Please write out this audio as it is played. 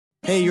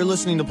Hey, you're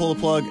listening to Pull the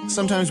Plug.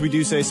 Sometimes we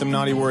do say some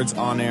naughty words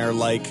on air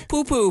like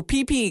poo-poo,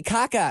 pee-pee,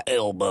 caca,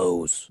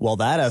 elbows. Well,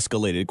 that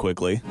escalated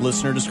quickly.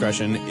 Listener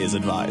discretion is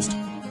advised.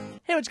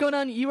 Hey, what's going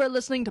on? You are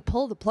listening to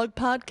Pull the Plug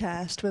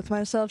podcast with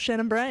myself,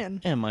 Shannon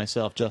Bryan. And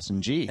myself,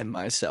 Justin G. And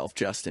myself,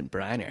 Justin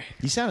Briner.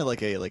 You sounded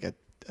like a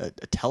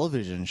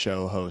television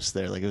show host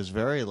there. Like it was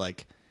very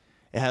like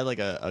it had like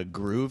a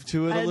groove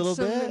to it a little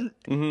bit.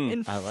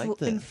 I like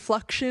that.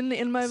 Inflection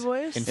in my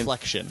voice.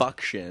 Inflection.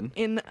 Fuction.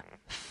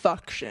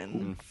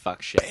 Infuction.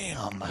 Fuction.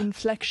 Bam.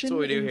 Inflection. That's what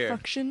we do here.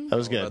 Infuction. That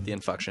was About good. the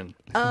infuction.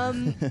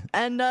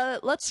 And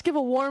let's give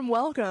a warm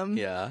welcome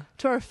Yeah.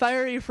 to our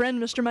fiery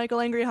friend, Mr. Michael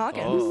Angry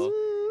Hawkins.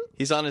 Oh.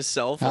 He's on his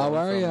cell phone How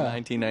are from ya?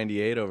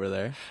 1998 over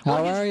there.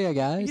 How are you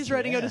guys? He's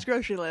writing out his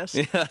grocery list.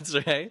 Yeah, that's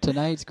right.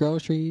 Tonight's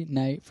grocery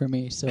night for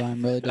me, so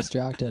I'm really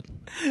distracted.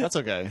 That's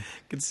okay.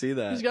 Can see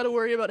that. He's got to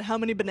worry about how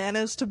many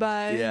bananas to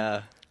buy.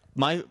 Yeah.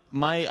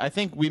 I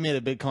think we made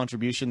a big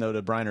contribution though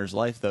to Briner's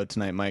life though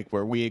tonight, Mike,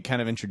 where we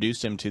kind of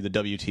introduced him to the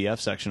WTF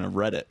section of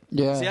Reddit.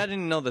 Yeah. See, I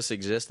didn't know this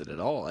existed at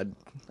all. I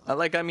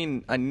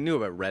knew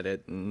about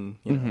Reddit, and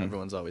you know,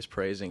 everyone's always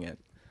praising it.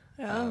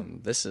 Yeah.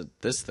 This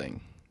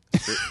thing.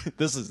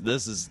 This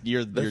is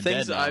you're The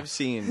things dead now. I've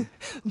seen.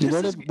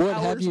 what is what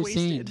have hours you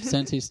wasted. seen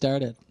since he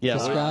started? Yeah,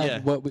 Describe yeah.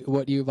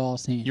 what you've all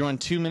seen. You're on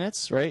 2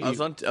 minutes, right? I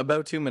was on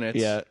about 2 minutes.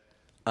 Yeah.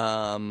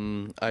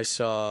 I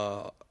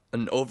saw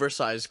an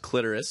oversized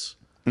clitoris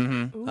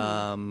from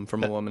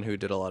a woman who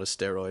did a lot of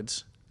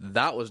steroids.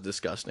 That was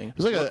disgusting. It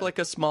like looked like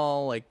a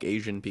small, like,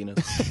 Asian penis.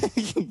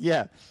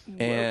 Yeah.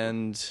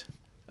 And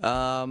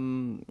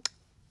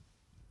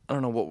I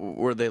don't know, what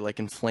were they, like,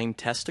 inflamed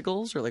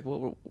testicles, or like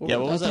what Yeah,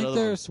 were what I was that think other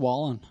they're one?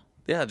 swollen.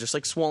 Yeah, just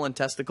like swollen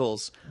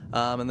testicles.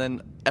 And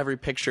then every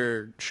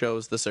picture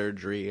shows the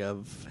surgery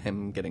of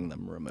him getting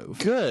them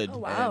removed. Good. Oh,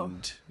 wow.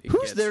 And it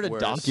Who's gets there to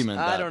worse. document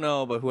I that? don't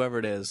know, but whoever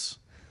it is.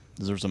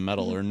 Deserves a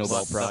medal or a Nobel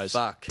What the Prize.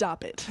 fuck?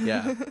 Stop it.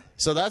 Yeah.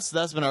 So that's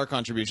been our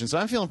contribution. So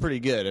I'm feeling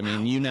pretty good. I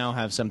mean, you now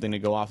have something to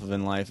go off of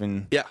in life,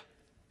 and Yeah.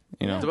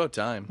 you know, It's about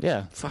time.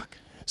 yeah. Fuck.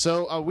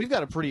 So we've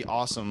got a pretty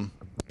awesome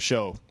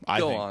show. I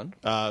Go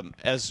think.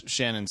 As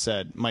Shannon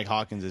said, Mike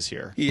Hawkins is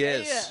here. He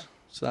is. Yeah.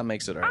 So that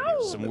makes it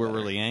already. So we're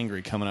really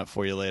angry coming up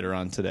for you later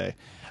on today.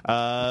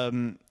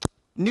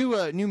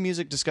 New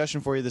music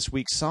discussion for you this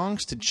week.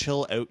 Songs to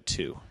chill out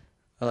to.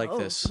 I like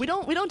this. We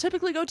don't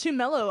typically go too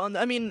mellow on.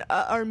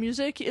 Our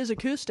music is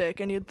acoustic,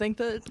 and you'd think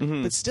that.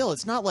 But still,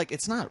 it's not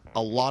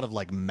a lot of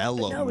like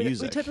mellow No, we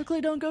music.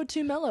 typically don't go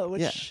too mellow,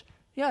 which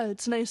yeah,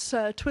 it's a nice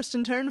twist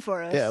and turn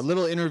for us. Yeah, a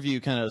little interview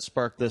kind of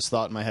sparked this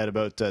thought in my head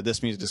about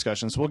this music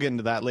discussion, so we'll get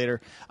into that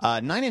later.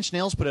 9 Inch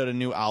Nails put out a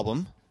new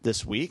album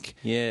this week.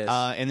 Yes.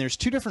 And there's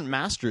 2 different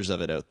masters of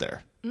it out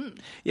there.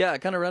 Yeah, I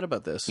kind of read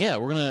about this. Yeah,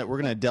 we're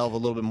gonna delve a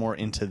little bit more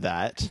into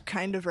that.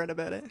 Kind of read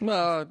about it.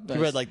 Well, You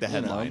read like the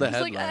headline. the It's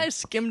like headline. I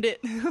skimmed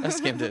it. I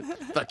skimmed it.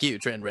 Fuck you,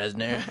 Trent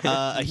Reznor.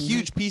 A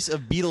huge piece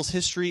of Beatles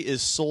history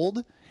is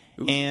sold,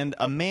 and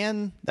a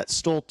man that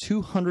stole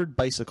 200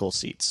 bicycle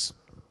seats.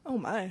 Oh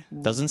my.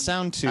 Doesn't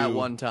sound too At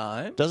one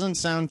time. Doesn't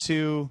sound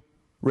too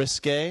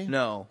risque.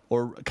 No.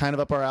 Or kind of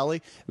up our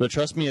alley, but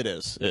trust me, it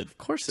is. Of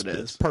course it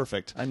It's is.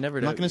 perfect. I never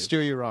I'm not doubt going to you.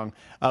 steer you wrong.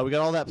 We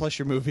got all that plus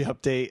your movie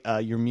update,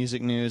 your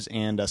music news,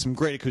 and some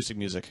great acoustic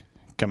music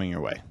coming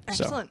your way.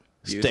 Excellent.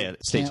 So stay Beautiful.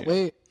 tuned. Can't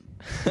wait.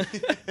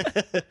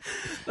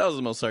 That was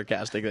the most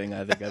sarcastic thing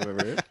I think I've ever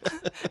heard.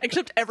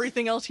 Except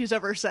everything else he's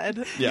ever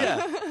said.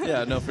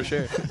 Yeah, no, for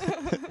sure.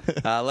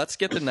 Let's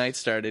get the night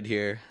started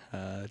here.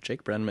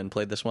 Jake Brenman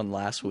played this one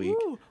last week.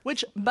 Ooh,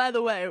 which, by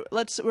the way,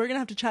 we're gonna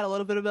have to chat a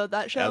little bit about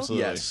that show.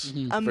 Absolutely. Yes,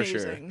 Amazing. for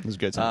sure. It was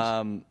good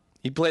times.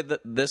 He played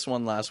this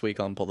one last week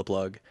on Pull the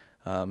Plug.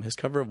 His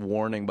cover of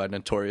Warning by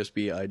Notorious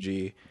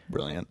B.I.G.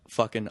 Brilliant.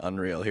 Fucking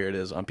unreal. Here it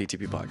is on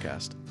PTP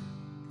Podcast.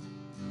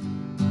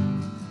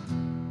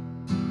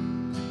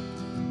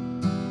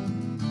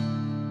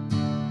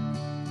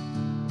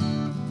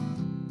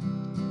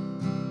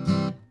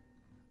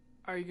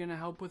 Are you gonna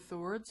help with the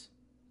words?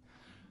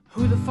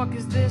 Who the fuck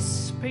is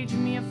this?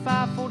 Paging me at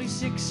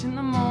 5:46 in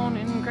the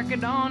morning. Crack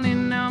it on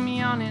and now I'm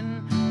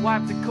yawning.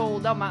 Wipe the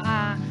cold out my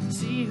eye.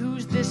 See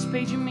who's this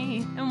paging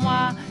me and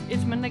why?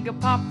 It's my nigga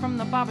Pop from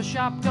the barber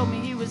shop. Told me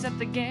he was at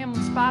the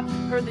gambling spot.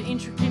 Heard the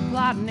intricate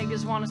plot.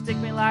 Niggas wanna stick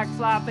me like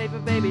fly paper,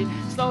 baby.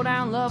 Slow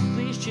down, love,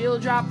 please chill.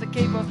 Drop the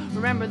caper.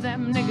 Remember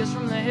them niggas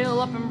from the hill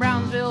up in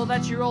Brownsville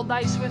that you rolled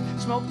dice with.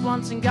 Smoked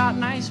blunts and got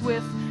nice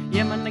with.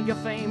 Yeah, my nigga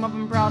Fame up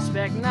in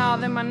Prospect. Nah,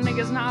 them my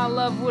niggas, nah, I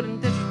love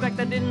wouldn't disrespect.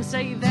 I didn't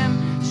say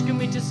them. Just give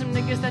me to some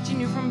niggas that you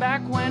knew from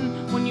back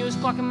when you was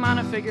plucking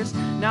minor figures.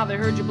 Now they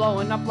heard you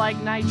blowing up like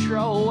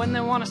nitro, and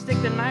they wanna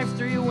stick the knife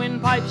through your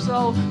windpipe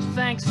slow. So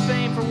thanks,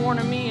 Fame, for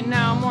warning me, and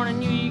now I'm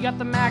warning you. You got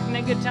the Mac,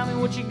 nigga, tell me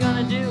what you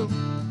gonna do.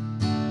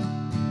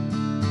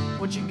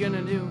 What you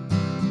gonna do?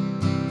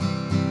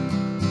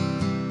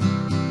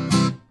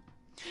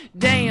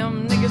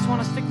 Damn, niggas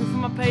wanna stick me for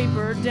my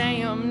paper.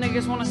 Damn,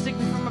 niggas wanna stick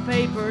me for my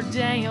paper.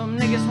 Damn,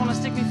 niggas wanna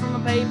stick me for my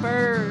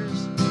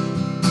papers.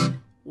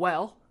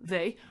 Well,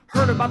 They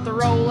heard about the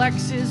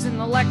Rolexes and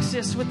the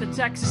Lexus with the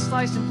Texas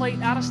slice and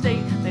plate out of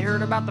state. They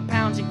heard about the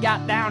pounds he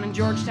got down in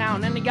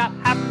Georgetown, and he got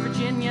half of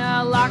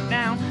Virginia locked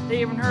down.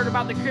 They even heard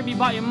about the crib you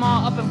bought your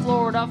ma up in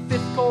Florida,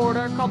 5th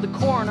quarter called the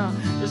Coroner.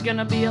 There's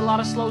gonna be a lot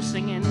of slow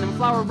singing and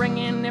flower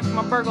ringing if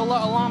my burglar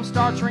alarm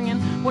starts ringing.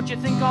 What you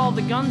think all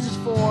the guns is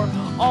for?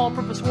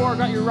 All-purpose war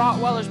got your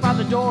Rottweilers by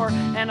the door,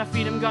 and I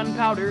feed them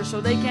gunpowder so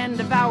they can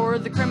devour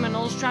the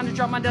criminals trying to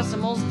drop my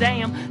decimals.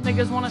 Damn,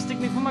 niggas wanna stick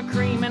me for my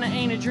cream, and it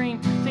ain't a dream.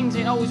 Things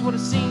ain't always what it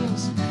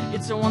seems.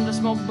 It's a one to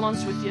smoke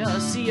blunts with ya,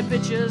 see your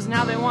pictures.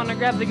 Now they wanna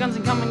grab the guns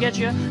and come and get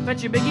ya.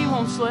 Bet your Biggie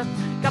won't slip.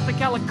 Got the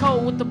calico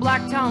with the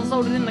black talons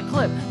loaded in the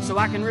clip, so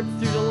I can rip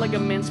through the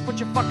ligaments. Put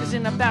your fuckers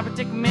in a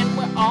Babatic mint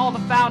where all the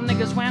foul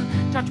niggas went.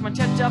 Touch my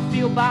teta,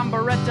 feel by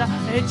Beretta.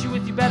 I hit you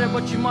with you better,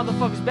 but you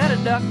motherfuckers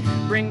better duck.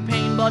 Bring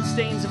pain, blood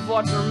stains of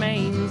what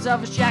remains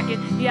of his jacket.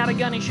 He had a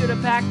gun, he should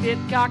have packed it,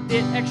 cocked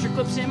it. Extra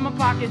clips in my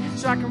pocket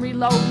so I can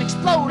reload and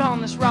explode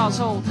on this Ross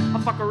hole. I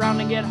fuck around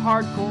and get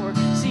hardcore.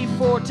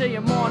 C4 till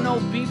you're more, no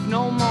beef,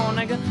 no more,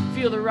 nigga.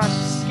 Feel the rush,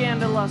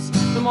 scandalous.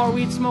 The more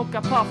weed smoke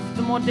I puff,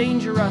 the more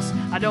dangerous.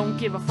 I don't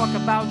give a fuck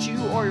about you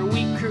or your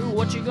weak crew.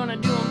 What you gonna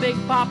do when Big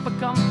Papa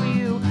come for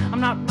you? I'm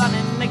not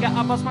running, nigga,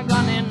 I bust my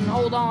gun in.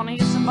 Hold on,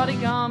 here's somebody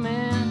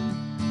coming.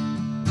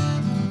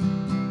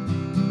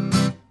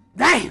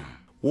 Damn!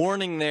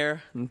 Warning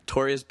there,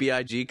 Notorious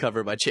B.I.G.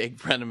 cover by Jake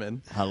Brenneman.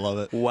 I love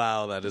it.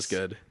 Wow, that is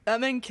good. That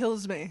man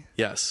kills me.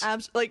 Yes.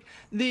 Like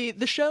the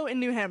show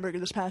in New Hamburg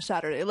this past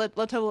Saturday.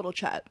 Let's have a little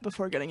chat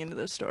before getting into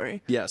this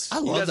story. Yes. I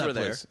You love guys that were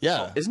there. place.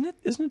 Yeah. Isn't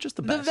it just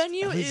the The best?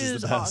 venue This is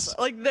is the best. awesome.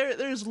 Like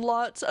there's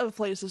lots of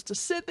places to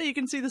sit that you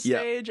can see the Yeah.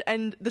 stage,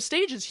 and the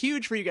stage is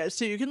huge for you guys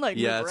too. You can like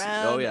Yeah, move it's,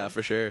 around. oh yeah,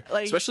 for sure.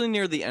 Like- Especially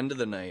near the end of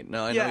the night.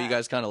 Now I know Yeah. you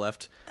guys kind of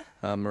left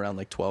around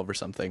like 12 or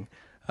something.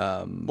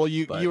 Well,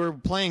 you But- you were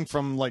playing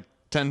from like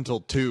 10 till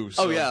 2.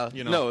 So, Oh yeah,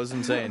 you know. no, it was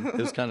insane. It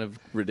was kind of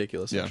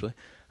ridiculous Yeah. actually.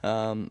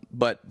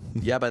 But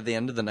yeah, by the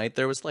end of the night,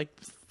 there was like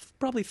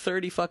probably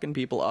 30 fucking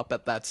people up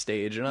at that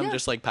stage, and I'm Yeah.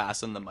 just like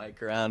passing the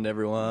mic around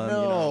everyone. you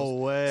No know.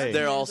 way.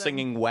 They're all Amazing.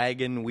 singing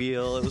Wagon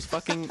Wheel. It was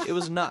fucking. It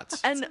was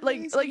nuts. And like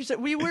you said,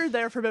 we were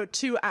there for about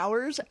 2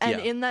 hours, and Yeah.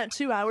 in that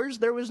 2 hours,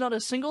 there was not a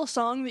single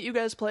song that you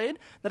guys played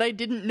that I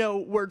didn't know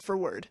word for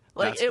word.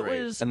 Like That's it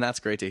great. was and that's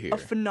great to hear. a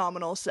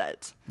phenomenal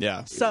set.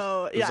 Yeah.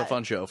 So It was yeah, a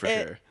fun show for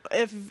sure.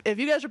 If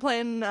you guys are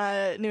playing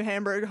New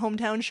Hamburg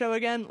hometown show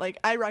again, like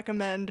I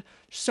recommend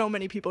so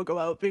many people go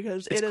out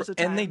because it is a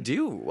time. And they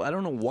do. I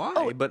don't know why,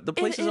 Oh, but the it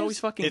place is always is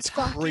fucking. It's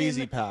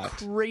crazy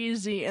packed.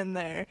 Crazy in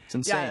there. It's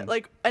insane. Yeah,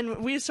 like, and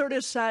we sort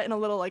of sat in a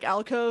little like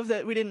alcove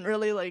that we didn't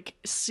really like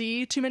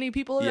see too many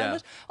people around Yeah.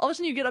 us. All of a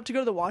sudden, you get up to go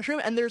to the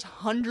washroom, and there's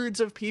hundreds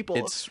of people.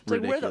 It's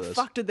like, where the ridiculous.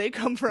 fuck did they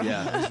come from?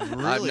 Yeah, I've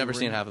really never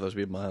seen half of those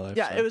people in my life.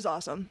 Yeah, so. it was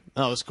awesome.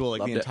 Oh, it was cool.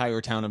 Like Loved the it.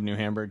 entire town of New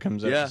Hamburg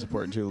comes out Yeah. to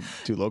support two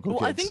local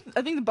Well, kids.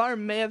 I think the bar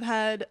may have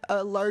had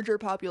a larger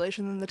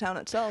population than the town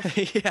itself.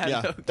 yeah,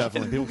 Yeah, no-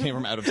 definitely. People came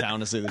from out of town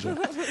to see the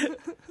show.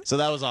 So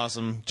that was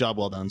awesome. Job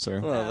well done, sir.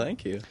 Well,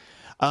 thank you.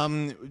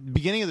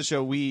 Beginning of the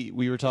show, we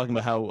were talking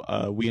about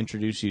how we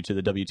introduced you to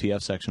the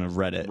WTF section of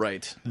Reddit.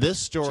 Right. This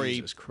story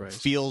Jesus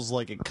Christ. feels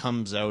like it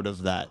comes out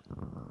of that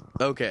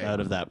Okay.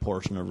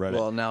 portion of Reddit.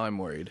 Well, now I'm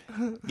worried.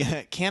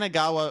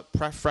 Kanagawa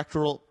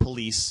Prefectural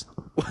Police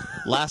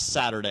last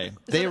Saturday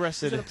they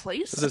arrested. Is it a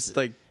place? Is this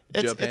like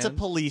Japan? It's a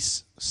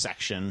police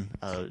section.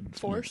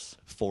 Force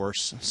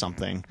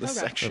something.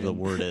 section. Whatever the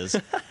word is.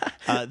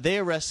 They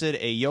arrested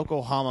a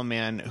Yokohama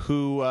man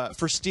who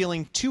for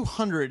stealing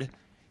 200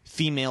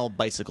 female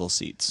bicycle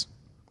seats.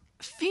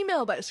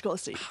 Female bicycle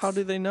seats. How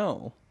do they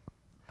know?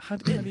 How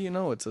do you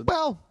know it's a?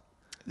 Well,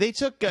 they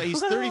took.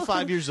 He's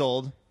 35 years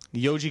old.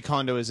 Yoji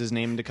Kondo is his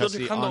name into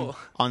custody Kondo.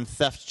 on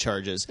theft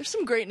charges. There's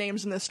some great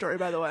names in this story,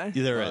 by the way.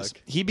 There is.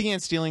 He began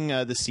stealing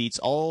the seats,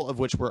 all of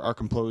which are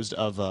composed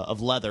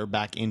of leather,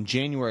 back in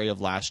January of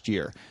last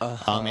year.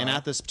 And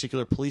at this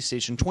particular police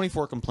station,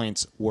 24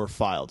 complaints were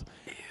filed.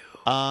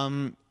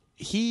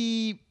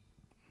 He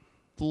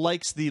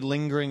likes the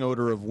lingering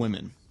odor of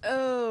women.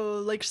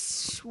 Oh, like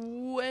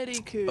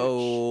sweaty cooch.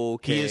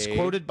 Okay. He is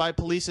quoted by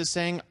police as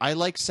saying, "I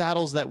like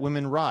saddles that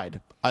women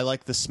ride. I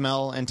like the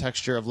smell and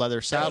texture of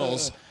leather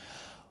saddles,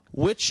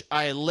 which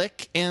I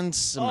lick and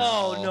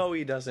smell." Oh no,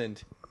 he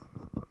doesn't.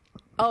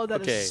 Oh,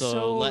 that is Okay.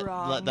 so let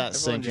wrong. that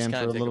sink just in for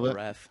kinda a take little bit.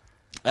 breath.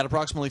 At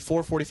approximately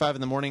 4:45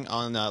 in the morning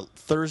on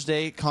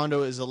Thursday,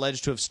 Kondo is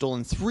alleged to have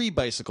stolen 3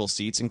 bicycle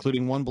seats,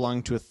 including one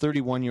belonging to a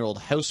 31-year-old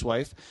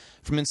housewife,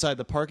 from inside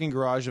the parking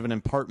garage of an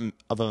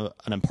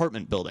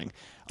apartment building.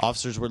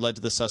 Officers were led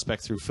to the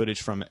suspect through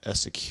footage from a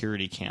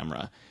security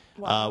camera.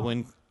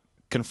 When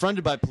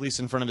confronted by police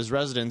in front of his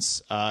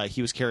residence,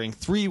 he was carrying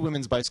 3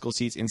 women's bicycle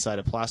seats inside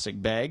a plastic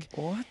bag.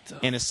 What the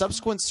And a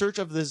subsequent search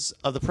of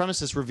the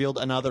premises revealed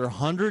another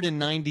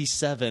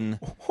 197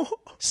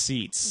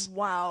 seats.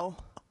 Wow.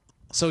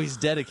 So he's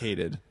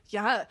dedicated.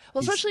 Yeah.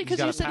 Well, especially he's because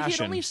got you a said he'd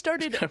passion. only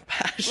started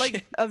passion.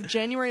 like of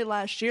January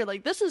last year.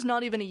 Like this is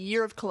not even a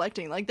year of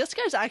collecting. Like this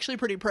guy's actually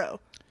pretty pro.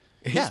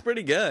 He's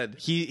pretty good.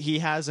 He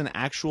has an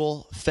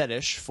actual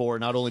fetish for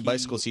not only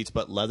bicycle seats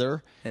but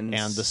leather and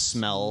the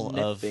smell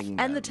of Sniffing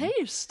And the them.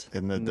 taste.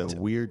 and the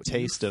weird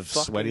taste of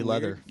Fucking sweaty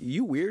leather. weird.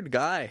 You weird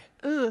guy.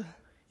 Ugh.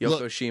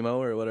 Yoko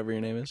Shimo or whatever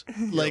your name is.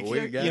 Like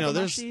weird guy. you know,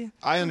 there's. Mushy.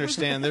 I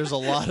understand. There's a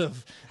lot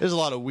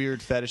of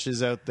weird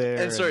fetishes out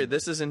there. And sorry,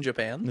 this is in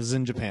Japan? this is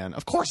in Japan.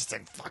 Of course, it's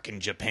in fucking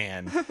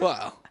Japan.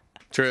 Wow.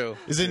 True.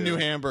 It's in New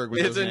Hamburg.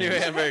 With It's those in New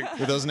names. Hamburg.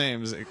 With those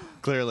names,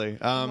 clearly.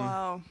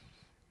 Wow.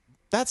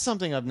 That's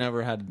something I've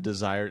never had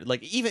desired.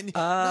 Like even.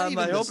 not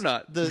even I hope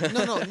not.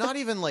 No, not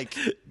even like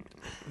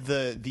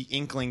the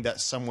inkling that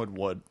someone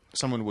would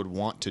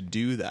want to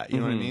do that. You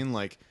know what I mean?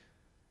 Like.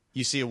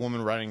 You see a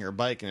woman riding her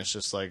bike, and it's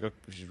just like, oh,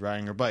 she's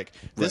riding her bike.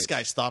 This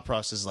guy's thought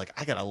process is like,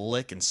 I gotta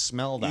lick and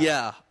smell that.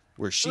 Yeah.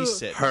 Where she's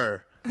sitting.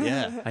 Her.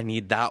 Yeah. I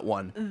need that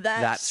one.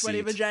 That sweaty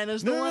seat.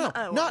 vagina's the one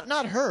I want.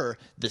 Not her.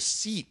 The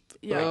seat.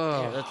 Yeah.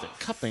 Yeah, that's the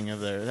cupping of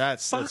there.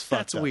 That's fucked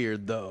That's up.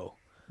 weird though.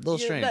 A little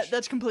Yeah, strange.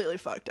 that's completely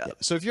fucked up.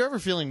 So if you're ever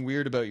feeling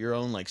weird about your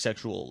own like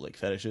sexual like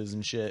fetishes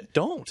and shit,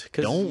 Don't.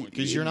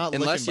 because you're not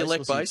unless you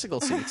licking lick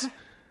bicycle bicycle seats.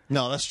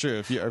 No, that's true.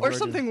 If you Or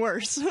something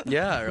worse.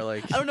 Yeah, or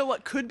like I don't know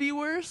what could be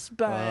worse,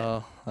 but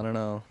I don't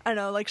know. I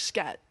know, like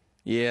scat.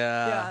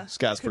 Yeah. Yeah.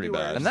 Scat's could pretty be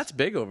bad. worse. And that's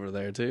big over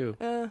there too.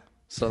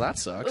 So that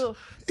sucks. Ugh.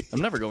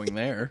 I'm never going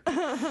there.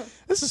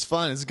 This is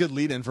fun. It's a good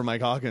lead in for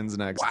Mike Hawkins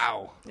next.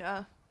 Wow.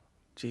 Yeah.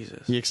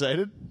 Jesus. You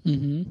excited?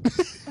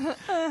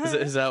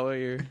 Is that what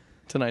your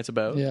tonight's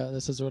about? Yeah,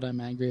 this is what I'm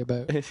angry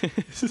about.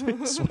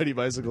 Sweaty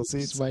bicycle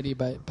seats. Sweaty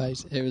bite.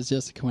 It was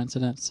just a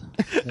coincidence.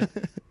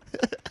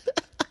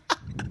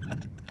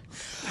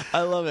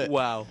 I love it.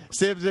 Wow.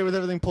 Stay up to date with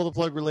everything Pull the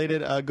Plug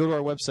related. Go to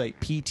our website,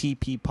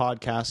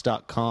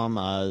 ptppodcast.com.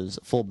 There's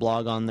a full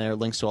blog on there,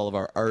 links to all of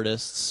our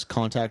artists,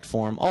 contact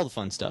form, all the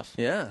fun stuff.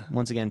 Yeah.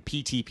 Once again,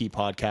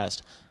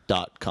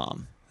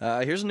 ptppodcast.com.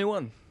 Here's a new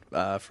one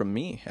from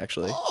me,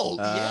 actually. Oh,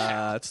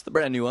 yeah. It's the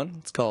brand new one.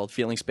 It's called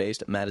Feeling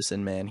Spaced,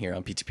 Madison Man here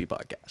on PTP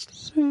Podcast.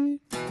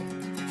 Sweet.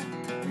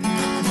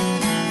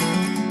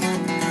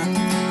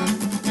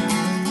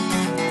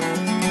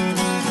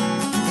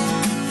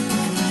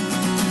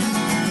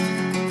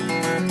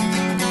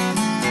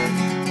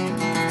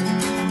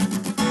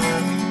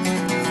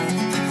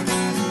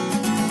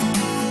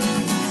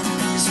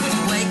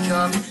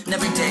 And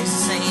every day's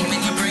the same,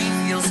 and your brain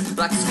feels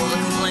like it's full of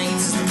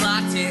complaints as the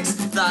clock ticks.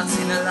 Thoughts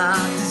in a lot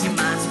as your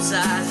mind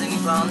subsides and you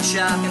fall in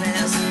shock. And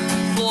as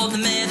for the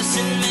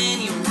medicine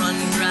man, you run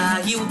you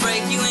dry, he will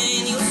break you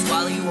in, he will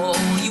swallow you whole,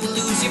 you will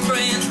lose your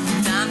friend.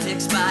 Time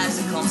ticks by as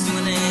it comes to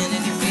an end,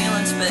 and you're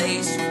feeling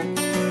space.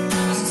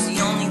 This is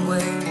the only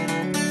way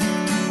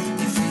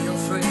you feel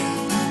free.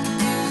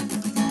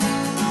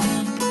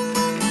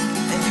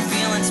 And you're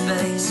feeling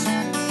space.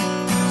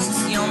 This is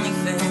the only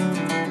thing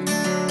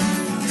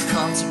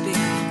come to be.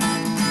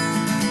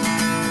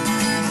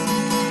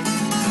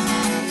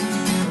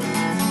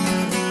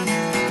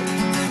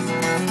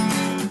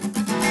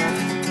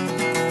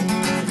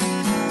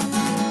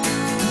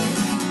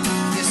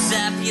 You're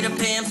sad Peter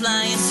Pan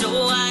flying so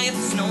high, if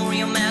there's no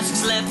real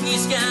magic's left in your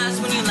skies.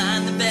 When you lie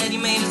in the bed, you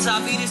made it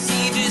tough for you to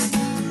see just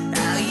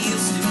how you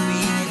used to be.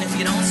 And if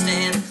you don't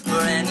stand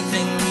for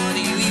anything, do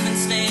you even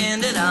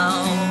stand at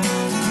all?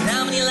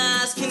 How many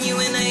lies can you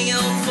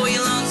inhale before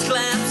your lungs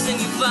collapse and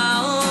you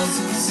fall?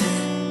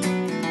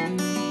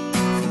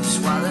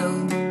 Swallow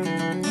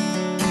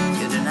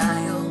your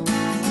denial.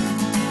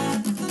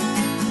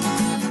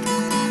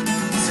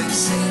 So you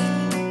sit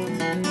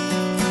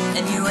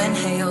and you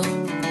inhale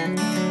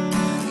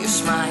your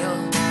smile.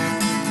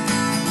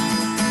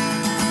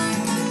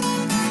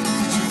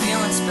 'Cause you're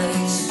feeling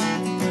space.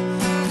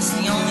 It's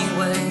the only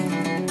way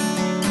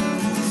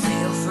you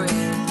feel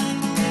free.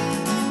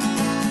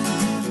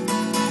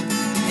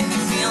 And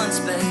you're feeling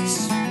space.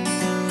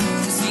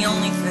 It's the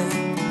only thing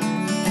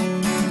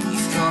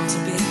you've come to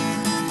be.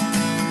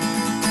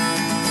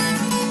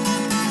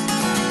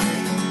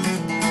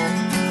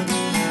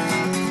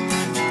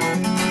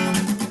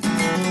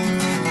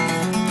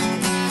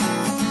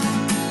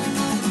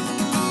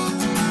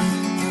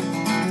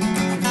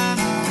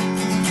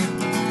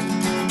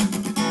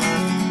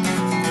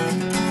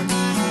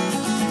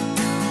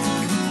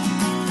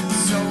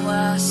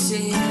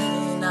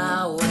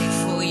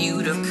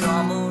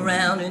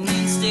 And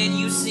instead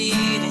you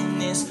sit in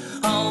this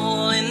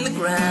hole in the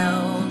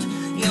ground.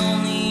 The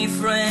only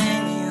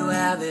friend you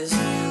have is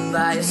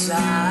by your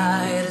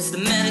side. It's the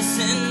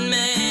medicine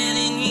man,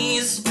 and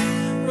he's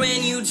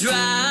ran you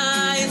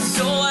dry. And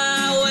so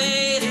I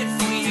waited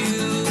for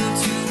you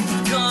to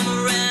come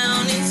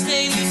around.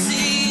 Instead you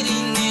sit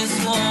in this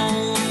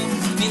hole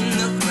in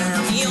the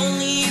ground. The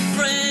only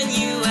friend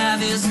you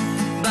have is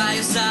by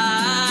your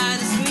side.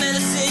 It's the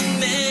medicine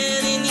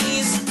man, and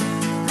he's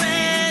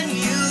ran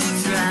you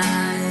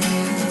dry.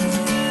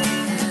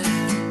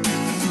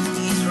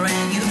 He's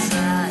ran you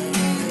dry.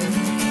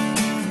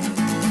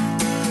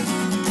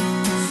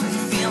 So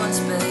you're feeling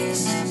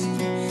space.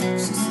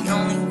 This is the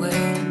only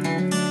way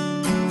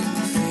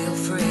you feel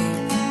free.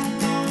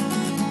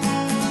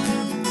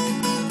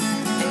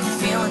 And you're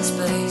feeling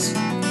space.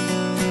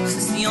 This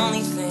is the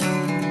only thing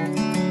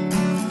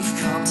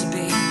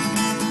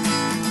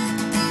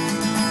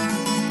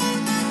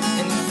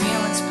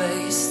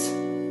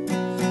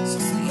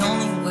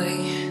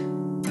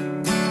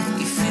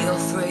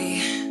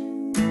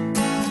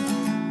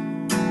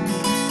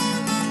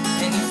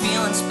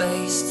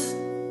evidence-based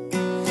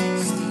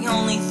is the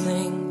only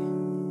thing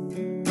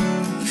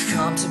you've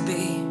come to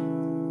be.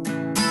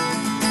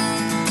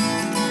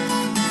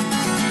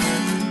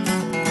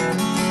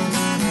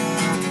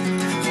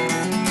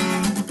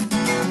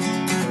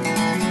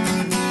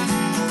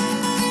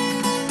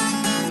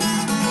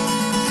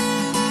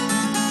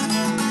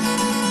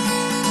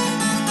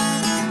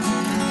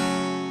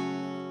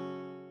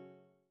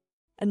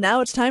 And now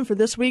it's time for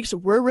this week's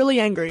We're Really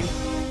Angry.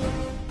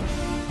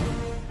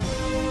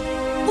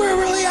 We're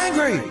really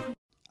angry!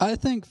 I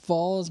think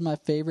fall is my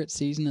favorite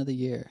season of the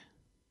year.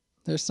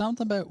 There's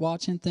something about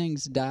watching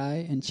things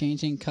die and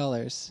changing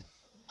colors.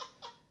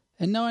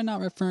 And no, I'm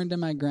not referring to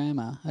my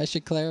grandma. I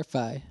should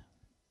clarify.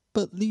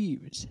 But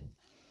leaves.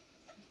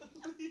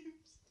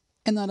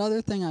 And that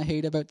other thing I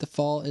hate about the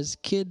fall is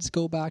kids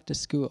go back to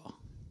school.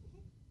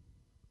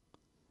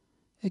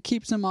 It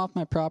keeps them off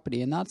my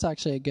property, and that's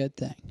actually a good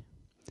thing.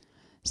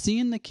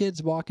 Seeing the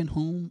kids walking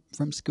home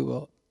from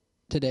school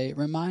today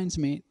reminds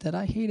me that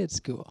I hated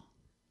school.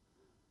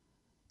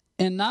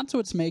 And that's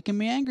what's making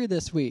me angry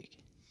this week.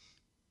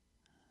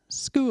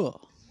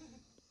 School.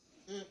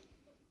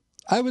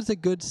 I was a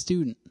good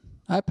student.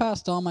 I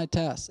passed all my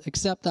tests,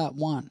 except that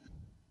one.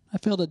 I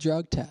failed a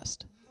drug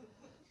test.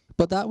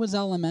 But that was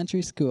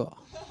elementary school.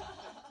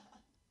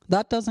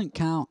 That doesn't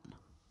count.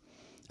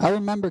 I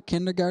remember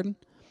kindergarten.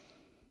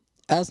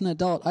 As an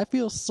adult, I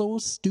feel so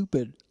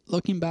stupid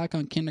looking back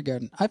on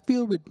kindergarten. I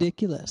feel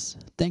ridiculous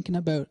thinking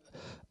about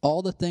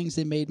all the things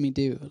they made me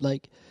do,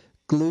 like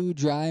glue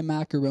dry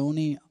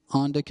macaroni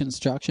onto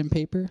construction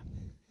paper.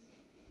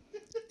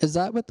 Is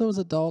that what those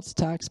adults,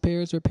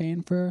 taxpayers, were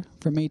paying for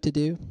me to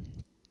do?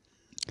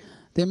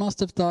 They must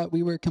have thought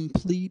we were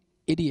complete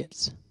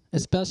idiots,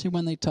 especially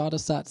when they taught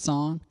us that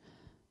song,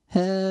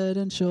 Head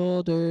and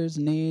Shoulders,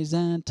 Knees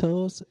and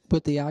Toes,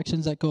 with the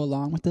actions that go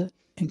along with it,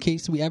 in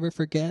case we ever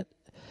forget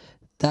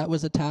that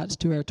was attached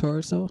to our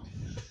torso.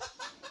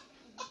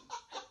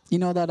 You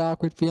know that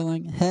awkward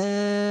feeling?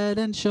 Head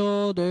and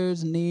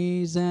shoulders,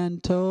 knees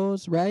and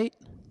toes, right?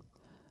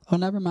 Oh,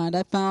 never mind.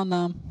 I found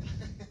them.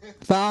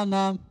 Found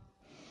them.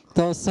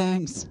 Those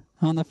things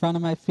on the front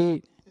of my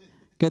feet.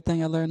 Good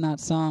thing I learned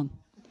that song.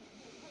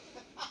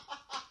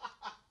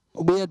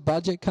 We had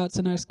budget cuts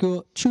in our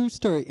school. True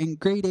story. In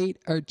grade 8,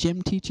 our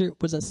gym teacher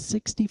was a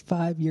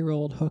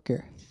 65-year-old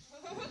hooker.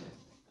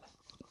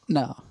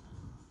 No,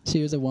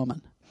 she was a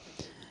woman.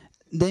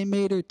 They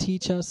made her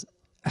teach us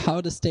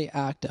how to stay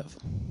active.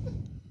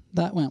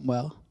 That went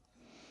well.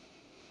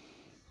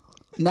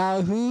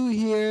 Now, who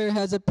here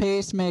has a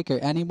pacemaker?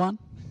 Anyone?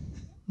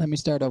 Let me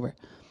start over.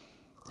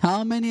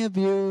 How many of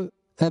you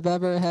have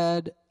ever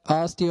had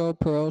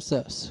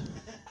osteoporosis?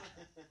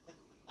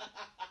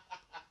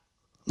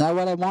 Now,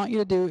 what I want you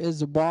to do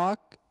is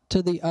walk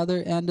to the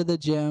other end of the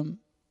gym,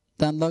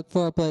 then look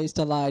for a place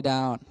to lie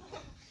down.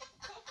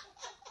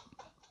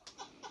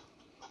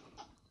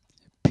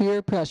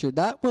 Peer pressure.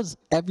 That was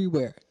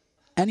everywhere.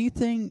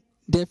 Anything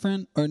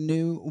different or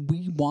new,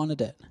 we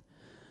wanted it.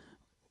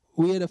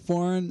 We had a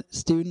foreign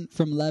student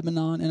from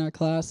Lebanon in our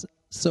class,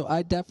 so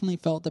I definitely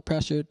felt the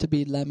pressure to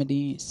be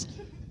Lebanese.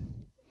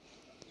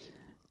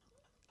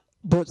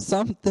 But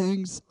some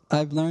things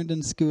I've learned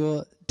in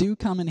school do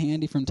come in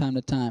handy from time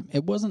to time.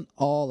 It wasn't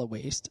all a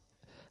waste.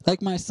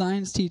 Like my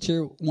science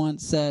teacher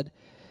once said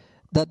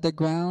that the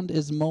ground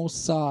is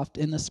most soft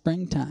in the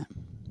springtime,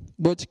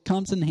 which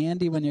comes in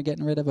handy when you're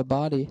getting rid of a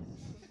body.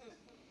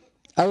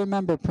 I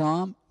remember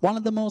prom, one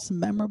of the most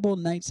memorable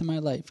nights of my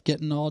life,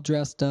 getting all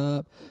dressed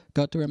up,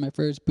 got to wear my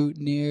first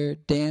boutonniere,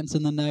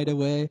 dancing the night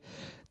away.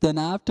 Then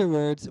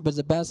afterwards was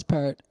the best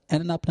part,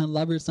 ending up in a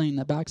lover's lane in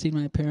the backseat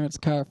of my parents'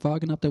 car,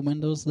 fogging up the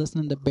windows,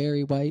 listening to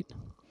Barry White.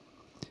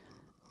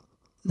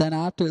 Then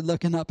after,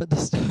 looking up at the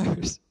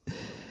stars.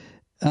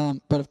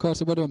 But of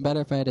course, it would have been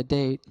better if I had a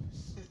date.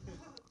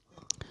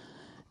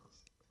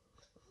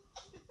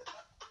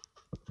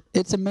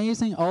 It's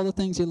amazing all the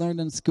things you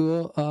learned in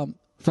school,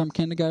 from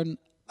kindergarten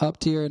up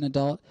to you're an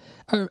adult.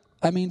 For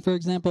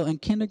example, in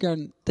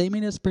kindergarten, they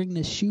made us bring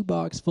this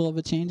shoebox full of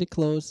a change of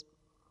clothes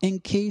in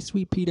case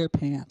we peed our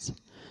pants.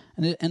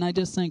 And I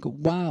just think,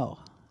 wow,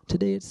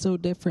 today it's so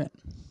different.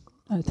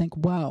 I think,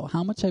 wow,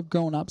 how much I've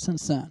grown up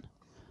since then.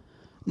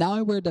 Now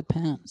I wear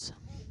Depends.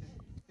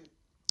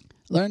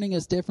 Learning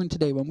is different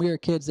today. When we were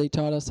kids, they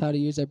taught us how to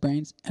use our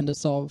brains and to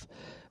solve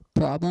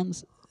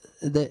problems.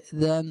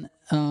 Then,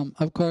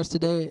 of course,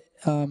 today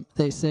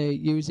they say,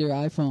 use your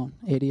iPhone,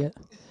 idiot.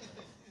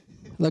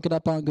 Look it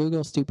up on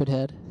Google, stupid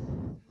head.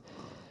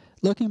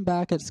 Looking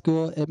back at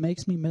school, it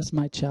makes me miss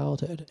my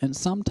childhood. And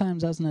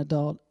sometimes as an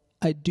adult,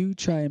 I do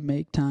try and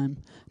make time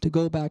to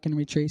go back and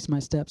retrace my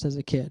steps as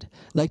a kid.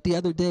 Like the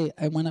other day,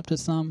 I went up to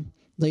some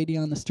lady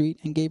on the street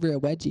and gave her a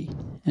wedgie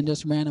and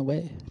just ran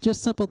away.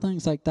 Just simple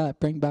things like that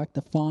bring back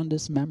the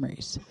fondest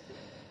memories.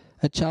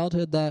 A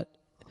childhood that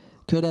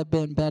could have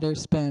been better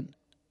spent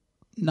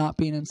not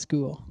being in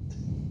school.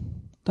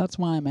 That's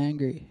why I'm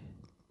angry.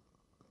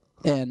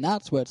 And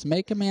that's what's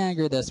making me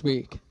angry this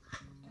week.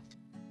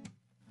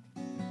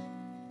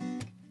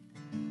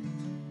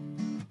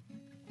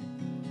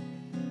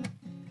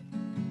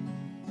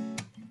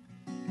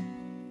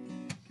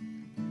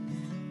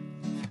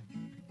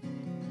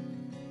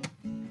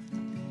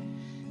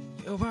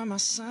 You were my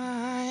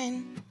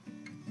sun,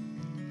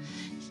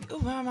 you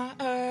were my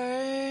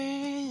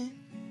earth,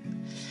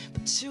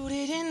 but you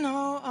didn't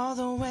know all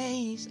the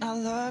ways I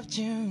loved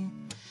you,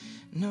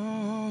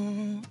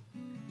 no.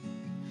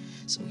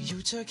 So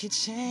you took a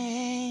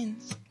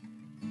chance,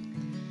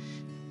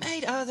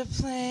 made other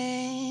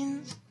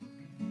plans,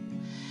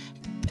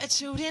 but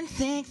bet you didn't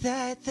think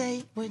that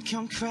they would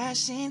come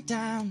crashing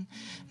down,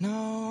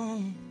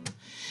 no.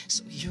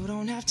 So you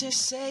don't have to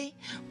say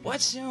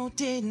what you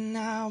did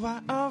now,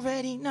 I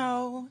already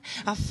know.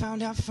 I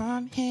found out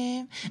from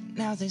him,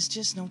 now there's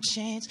just no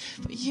chance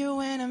for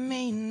you and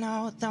me,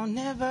 no, there'll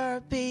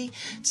never be.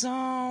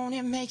 Don't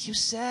it make you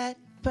sad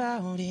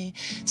about it?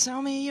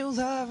 Tell me you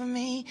love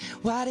me,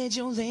 why did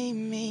you leave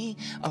me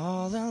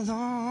all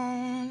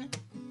alone?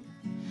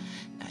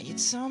 Now you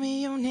tell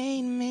me you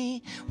need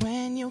me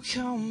when you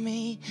call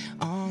me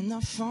on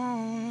the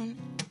phone.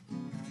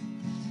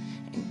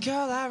 And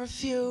girl, I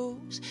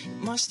refuse, you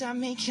must have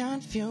me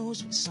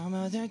confused with some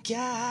other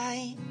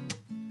guy.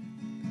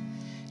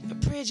 The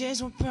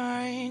bridges will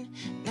burn,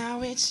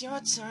 now it's your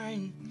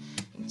turn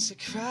to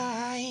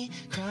cry.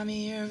 Cry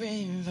me a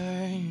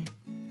river,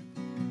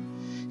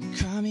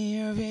 cry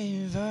me a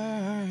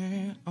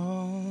river,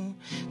 oh,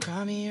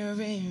 cry me a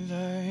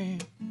river,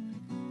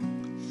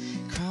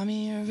 cry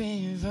me a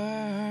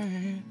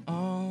river,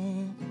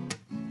 oh.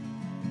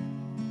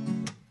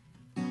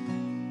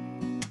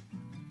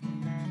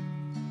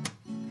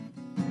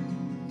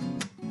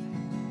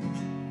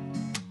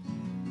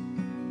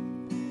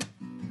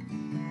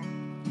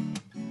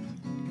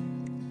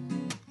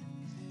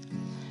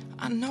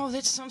 I know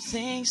that some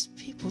things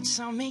people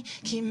tell me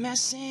keep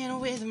messing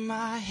with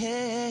my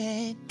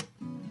head.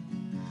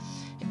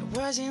 It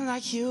wasn't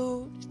like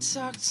you to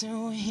talk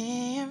to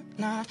him,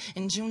 nah,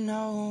 and you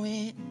know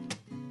it.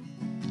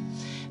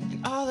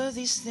 And all of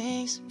these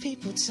things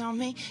people tell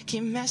me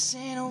keep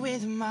messing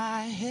with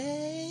my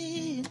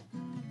head.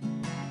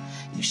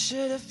 You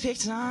should have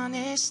picked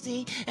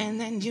honesty, and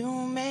then you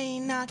may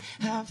not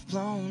have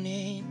blown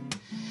it.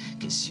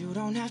 'Cause you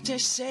don't have to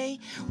say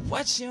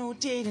what you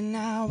did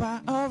now,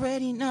 I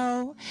already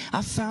know.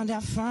 I found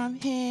out from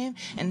him,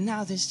 and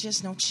now there's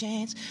just no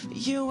chance for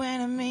you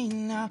and me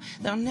now,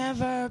 there'll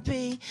never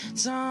be.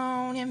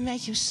 Don't it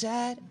make you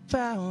sad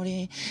about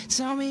it?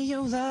 Tell me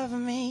you love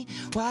me,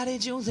 why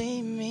did you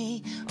leave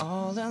me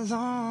all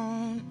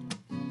alone?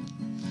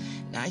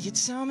 Now you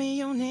tell me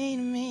you need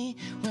me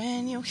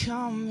when you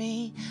call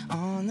me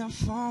on the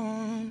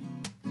phone.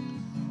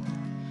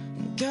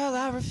 Girl,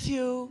 I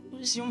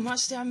refuse, you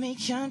must have me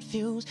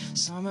confused,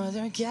 some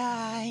other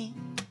guy.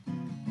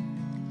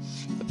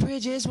 The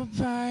bridges will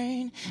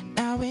burn,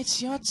 now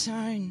it's your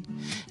turn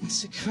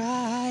to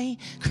cry.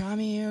 Cry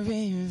me a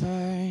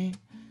river,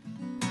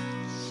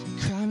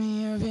 cry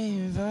me a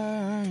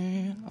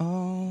river,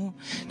 oh,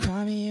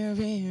 cry me a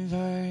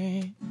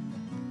river,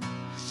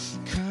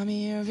 cry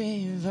me a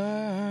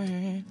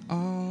river,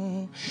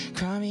 oh,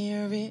 cry me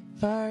a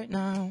river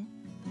now.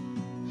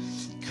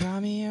 Cry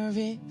me a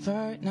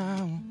river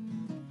now,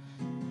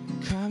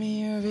 cry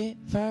me a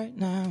river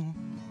now,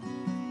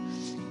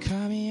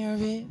 cry me a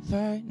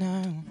river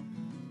now.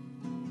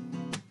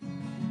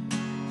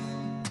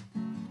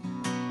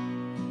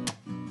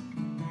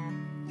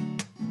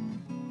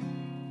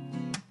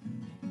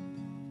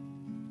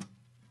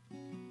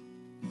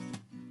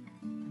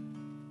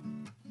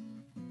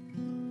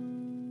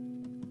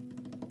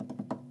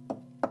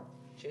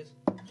 Cheers.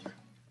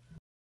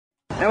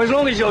 Now, as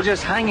long as you're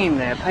just hanging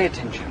there, pay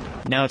attention.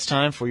 Now it's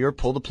time for your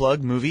Pull the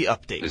Plug movie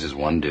update. This is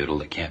one doodle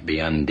that can't be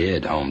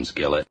undid, Holmes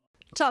Gillett.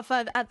 Top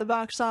 5 at the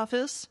box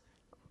office.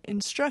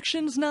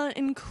 Instructions not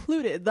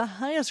included. The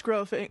highest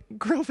grossing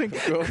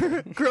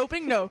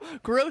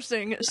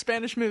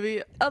Spanish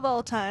movie of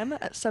all time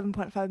at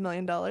 $7.5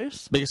 million.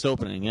 Biggest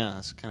opening, yeah,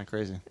 that's kind of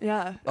crazy.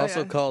 Yeah.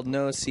 Also yeah. called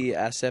No Si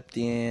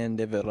Aceptien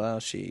de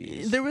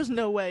Veraces. There was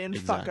no way in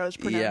fuck I was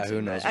pronouncing Yeah,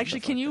 who knows that.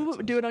 Actually, can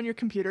you do it on your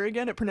computer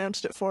again? It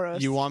pronounced it for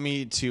us. You want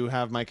me to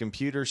have my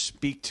computer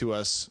speak to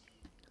us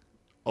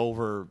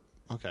over...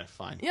 Okay,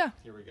 fine. Yeah.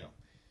 Here we go.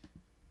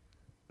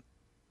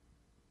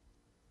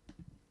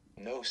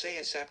 No se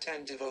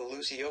aceptan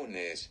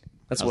devoluciones.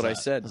 That's what I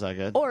said. Is that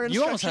good? Or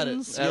you almost had it.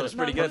 instructions That was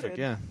pretty not good. included.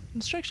 Yeah.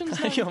 Instructions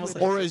not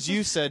included. Or as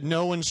you said,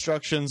 no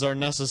instructions are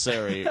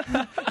necessary.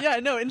 Yeah,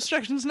 no,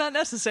 instructions not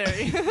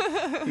necessary.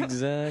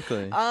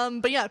 Exactly.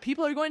 But yeah,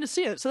 people are going to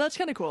see it, so that's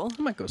kind of cool.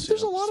 I might go see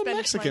There's it. a lot of Spanish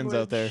Mexicans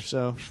language. out there,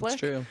 so... Flick.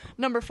 true.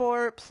 Number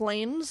 4,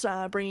 Planes,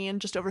 bringing in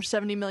just over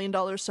 $70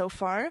 million so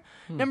far.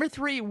 Number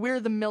 3, We're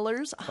the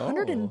Millers,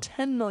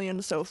 $110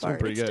 million so far.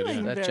 pretty It's good, doing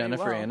yeah. That very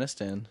Jennifer well.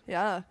 Aniston.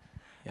 Yeah.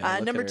 Yeah,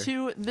 look Number at her.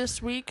 2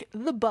 this week,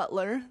 The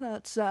Butler.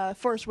 That's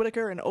Forrest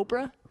Whitaker and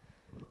Oprah.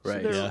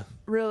 Right. They're Yeah.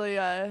 really,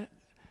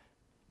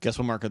 Guess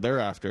what market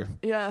they're after?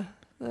 yeah,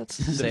 that's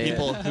The Say it.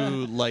 people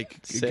who like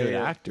Say good it.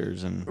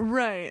 actors and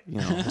right.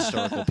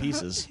 historical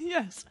pieces.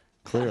 Yes.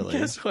 Clearly.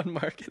 Guess what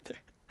market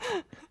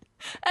there?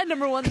 And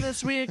number 1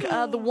 this week,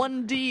 the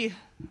 1D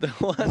The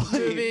one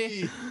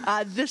movie,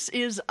 This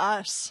Is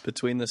Us.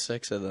 between the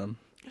 6 of them.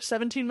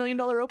 $17 million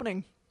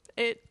opening.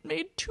 It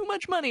made too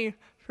much money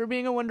for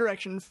being a One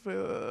Direction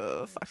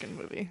fucking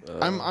movie.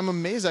 I'm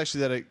amazed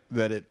actually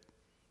that it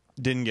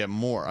didn't get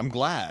more. I'm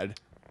glad.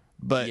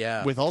 But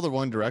Yeah. with all the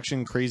One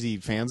Direction crazy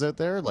fans out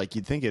there, like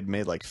you'd think it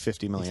made like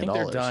 $50 You million. think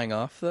they're dying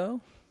off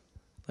though?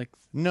 Like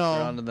No,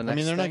 they're on to the I next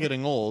mean they're not thing?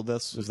 getting old.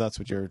 If that's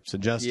what you're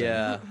suggesting.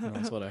 Yeah,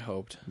 that's what I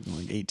hoped.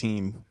 Like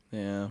 18.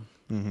 Yeah,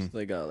 so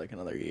they got like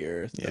another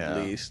year Yeah,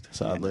 at least.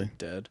 sadly. And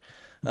they're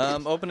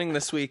dead. Opening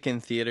this week in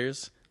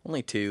theaters,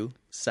 only 2.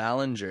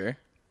 Salinger.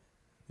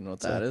 You know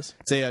what that is?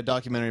 It's a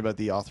documentary about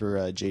the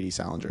author J.D.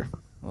 Salinger.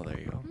 Well, there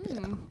you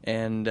go.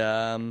 And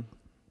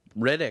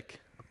Riddick,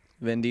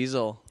 Vin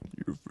Diesel.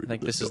 I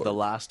think this is the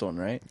last one,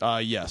 right?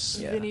 Yes.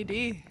 Yeah. Vinny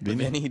D.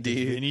 Vinny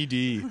D. Vinny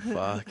D.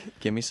 Fuck.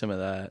 Give me some of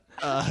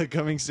that.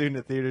 Coming soon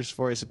to theaters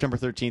for you, September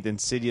 13th,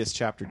 Insidious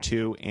Chapter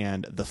 2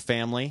 and The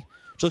Family,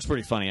 which looks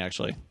pretty funny,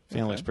 actually.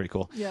 Family looks pretty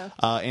cool. Yeah.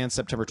 And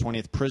September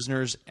 20th,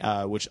 Prisoners,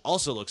 which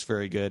also looks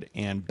very good,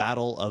 and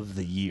Battle of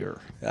the Year.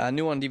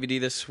 New on DVD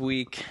this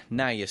week,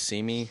 Now You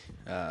See Me,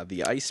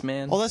 The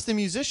Iceman. Oh, that's the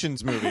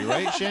Musicians movie,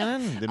 right,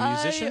 Shannon? The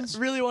Musicians? I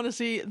really want to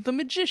see the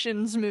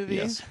Magicians movie.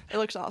 Yes. It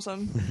looks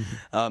awesome.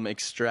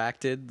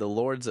 Extracted, The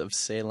Lords of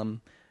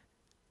Salem,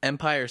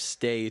 Empire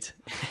State,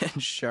 and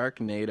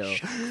Sharknado.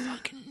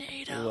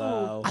 Sharknado.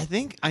 Wow. I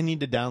think I need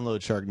to download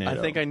Sharknado. I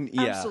think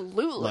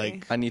Absolutely.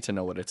 Like, I need to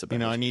know what it's about. you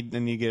know, I need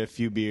to get a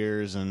few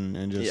beers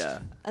and just... Yeah.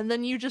 And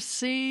then you just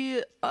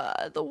see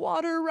the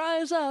water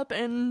rise up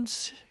and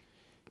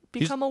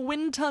become a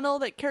wind tunnel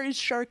that carries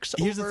sharks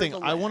Here's over the thing.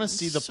 I want to land.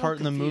 see the So part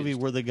in the movie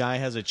confused. where the guy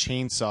has a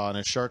chainsaw and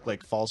a shark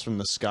like falls from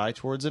the sky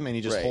towards him, and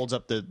he just Right. holds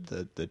up the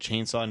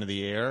chainsaw into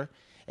the air,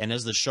 and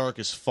as the shark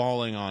is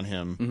falling on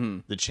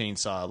him, the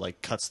chainsaw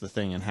like cuts the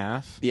thing in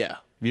half. Yeah.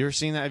 Have you ever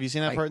seen that? Have you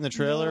seen that part in the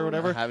trailer or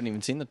whatever? I haven't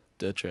even seen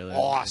the trailer.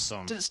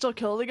 Awesome. Did it still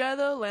kill the guy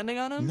though, landing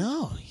on him?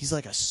 No, he's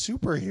like a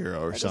superhero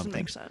or That something. doesn't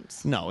make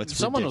sense. No, it's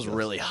Someone was ridiculous.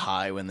 really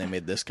high when they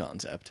made this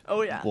concept.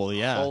 Oh yeah. Well,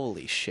 yeah.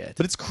 Holy shit.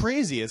 But it's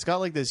crazy. It's got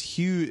like this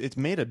huge. It's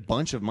made a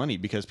bunch of money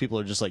because people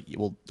are just like,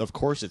 well, of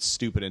course it's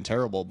stupid and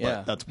terrible, but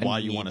Yeah. that's And why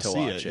you you want need to to see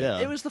watch it. it. Yeah,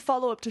 It was the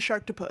follow-up to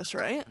Sharktopus,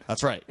 right?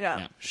 that's right.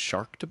 Yeah.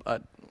 Shark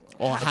to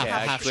Oh, half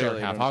I shark,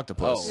 clearly half don't-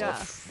 octopus. Oh, Yeah.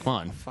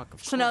 Fun. fuck.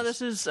 Of So now course.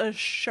 this is a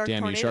shark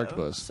Damn you, tornado.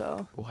 Sharktopus.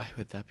 So Why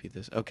would that be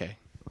this? Okay.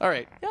 All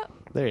right. yeah.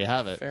 There you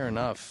have it. Fair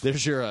enough.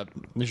 There's your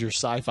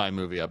sci-fi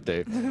movie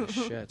update.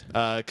 Shit.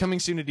 Coming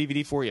soon to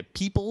DVD for you,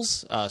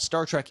 Peoples,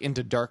 Star Trek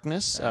Into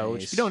Darkness, which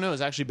Nice. if you don't know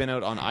has actually been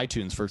out on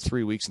iTunes for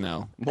 3 weeks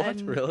now. What?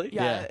 And, Really?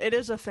 Yeah, Yeah. it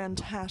is a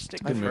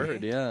fantastic I've movie.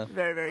 heard. Yeah.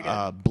 Very, very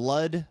good.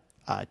 Blood,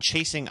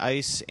 Chasing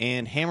Ice,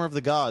 and Hammer of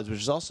the Gods, which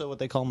is also what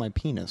they call my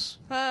penis.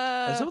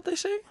 Is that what they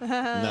say?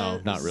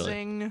 No, not really.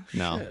 Zing.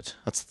 No, Shit.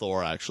 that's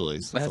Thor. Actually,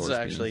 It's That's Thor's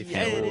actually penis.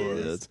 Yeah, it Thor.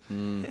 is.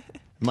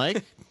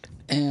 Mike.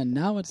 And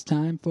now it's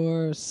time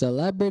for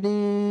celebrity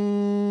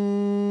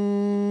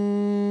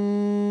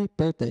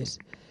birthdays.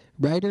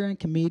 Writer and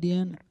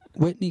comedian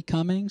Whitney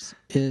Cummings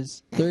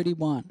is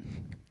 31.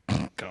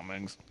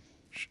 Cummings.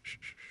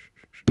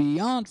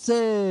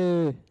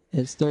 Beyonce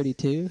is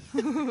 32.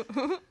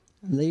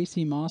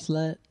 Lacey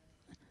Moslett,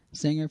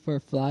 singer for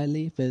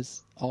Flyleaf,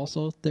 is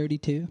also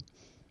 32.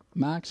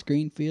 Max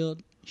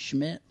Greenfield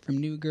Schmidt from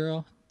New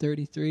Girl,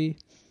 33.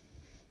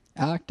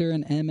 Actor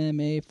and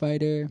MMA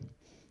fighter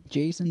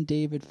Jason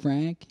David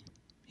Frank.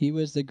 He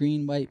was the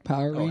Green White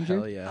Power Oh, Ranger.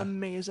 hell yeah.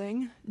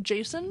 Amazing.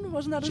 Jason,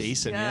 wasn't that his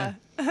Jason, yeah.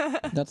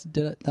 That's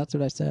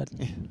what I said.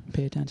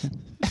 Pay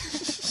attention.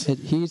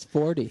 He's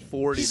 40.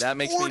 40. That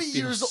makes 40 me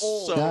feel years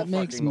old. so That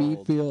makes fucking me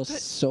old. feel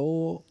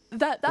so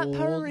That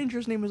Power Old.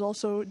 Ranger's name was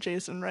also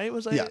Jason, right?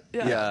 Was I? Yeah.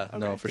 Yeah.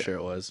 No, Okay. for sure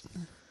it was.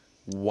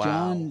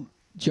 Wow.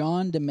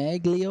 John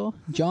DiMaggio,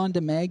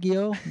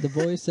 the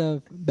voice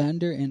of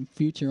Bender in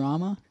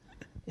Futurama,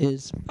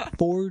 is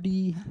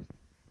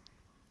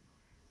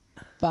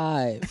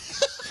 45.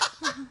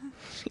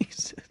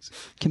 Jesus.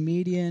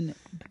 Comedian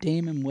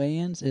Damon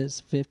Wayans is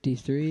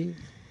 53.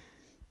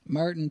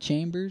 Martin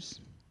Chambers,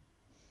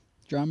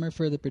 drummer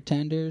for the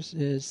Pretenders,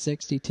 is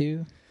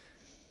 62.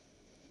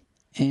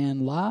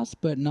 And last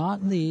but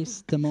not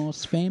least, the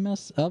most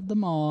famous of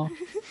them all,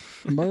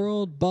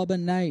 Merle Bubba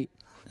Knight,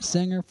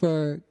 singer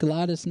for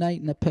Gladys Knight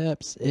and the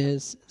Pips,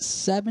 is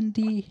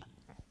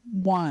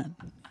 71.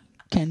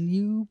 Can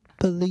you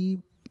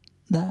believe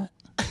that?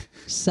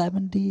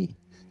 71.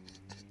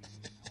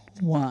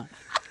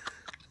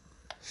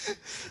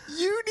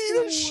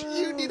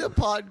 You need a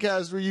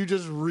podcast where you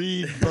just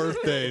read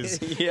birthdays.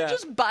 Yeah.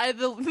 Just buy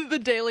the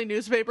daily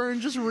newspaper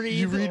and just read.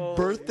 You read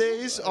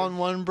birthdays on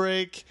one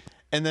break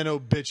and then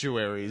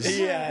obituaries.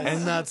 Yes.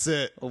 And that's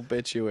it.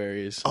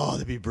 Obituaries. Oh,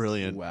 that'd be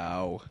brilliant.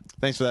 Wow.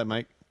 Thanks for that,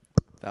 Mike.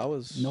 That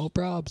was No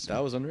probs.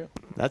 That was unreal.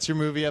 That's your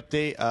movie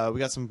update. We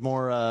got some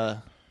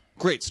more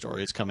great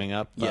stories coming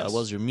up. Yes. As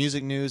well as your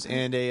music news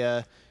and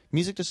a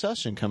music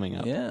discussion coming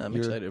up. Yeah, I'm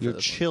excited for your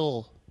this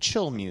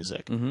chill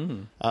music.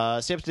 Mm-hmm.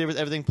 Stay up to date with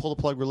everything Pull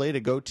the Plug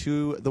related. Go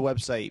to the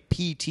website,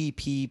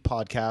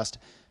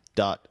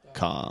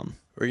 ptppodcast.com.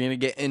 We're going to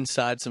get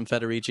inside some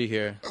Federici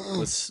here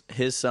with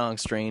his song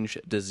Strange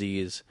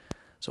Disease.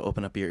 So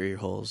open up your ear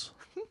holes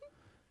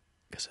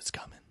because it's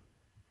coming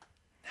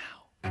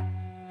now.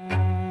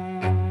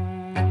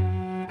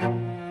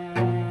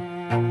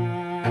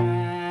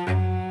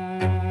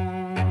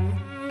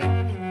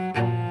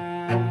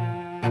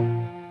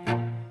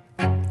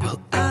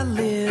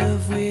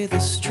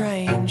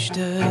 strange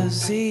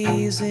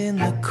disease in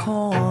the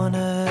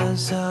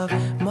corners of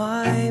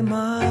my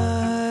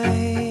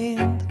mind,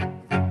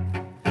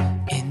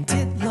 and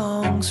it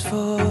longs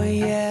for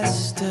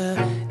yesterdays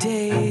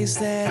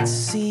that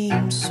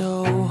seem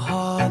so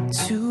hard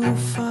to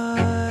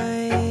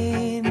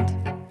find.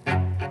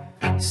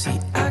 See,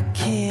 I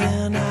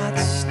cannot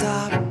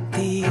stop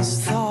these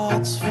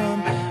thoughts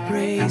from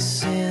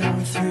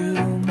racing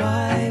through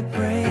my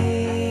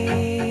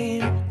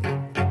brain,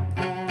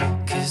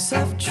 'cause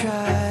I've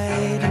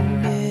tried a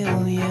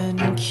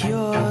million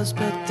cures,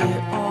 but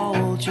they're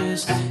all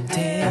just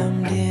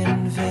damned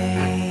in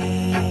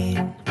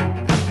vain.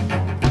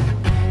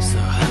 So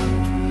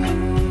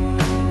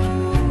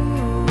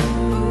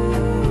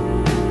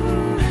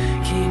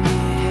can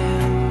you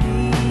help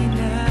me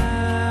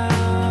now?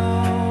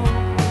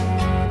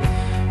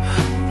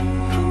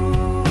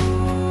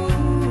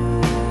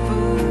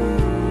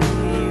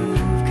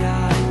 You've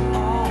got it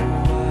all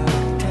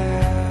worked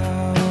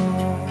out.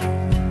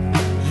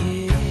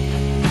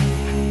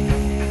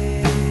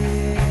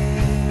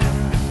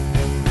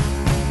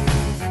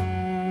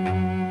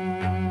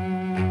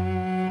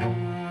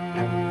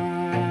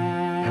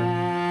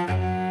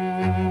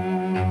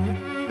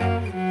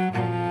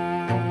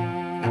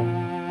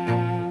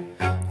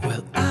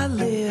 Well, I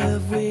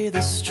live with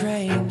a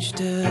strange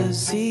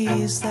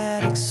disease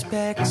that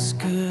expects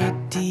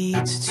good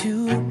deeds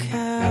to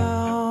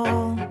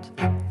count.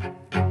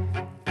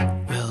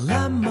 Well,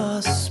 I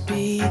must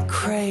be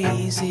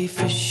crazy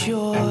for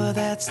sure.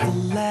 That's the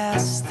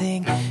last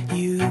thing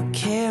you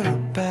care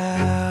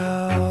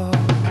about.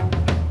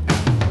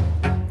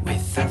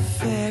 With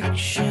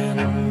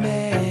affection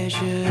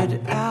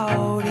measured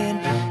out in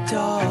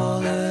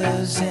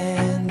dollars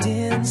and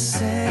in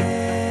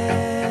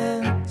cents,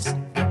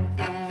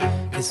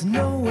 there's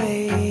no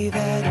way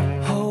that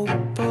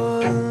hope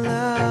or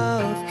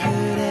love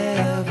could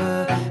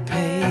ever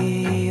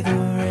pay the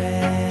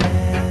rent.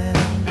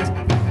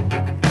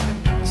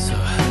 So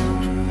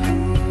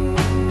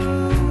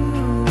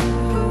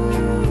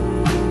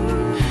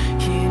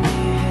can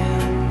you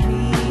help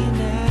me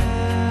now?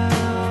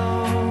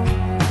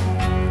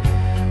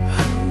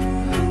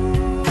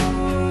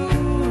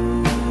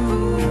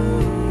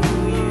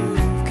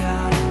 You've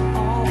got it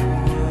all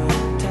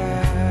worked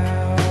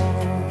out.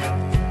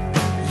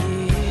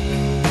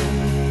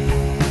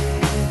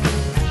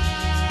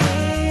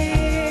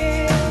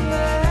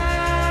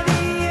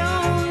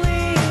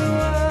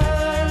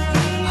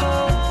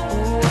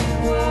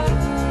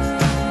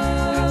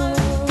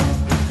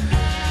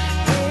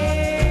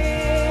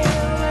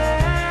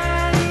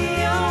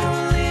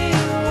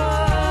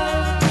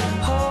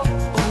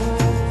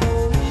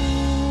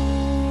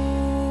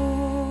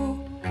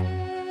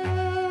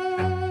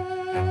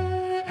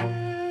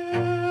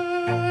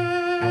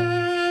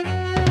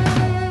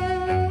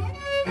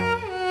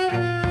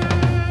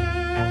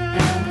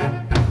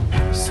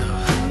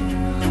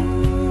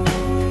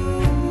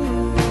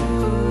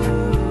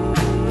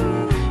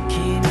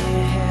 Can you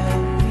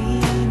help me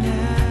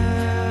now?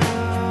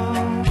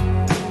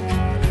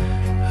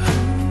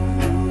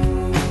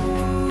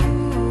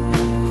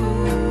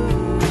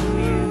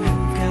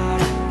 You've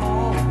got it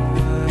all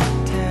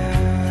worked out.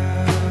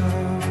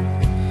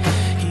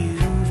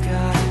 You've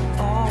got it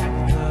all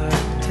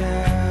worked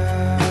out.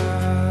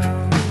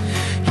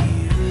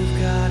 You've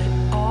got it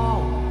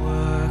all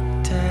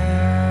worked out.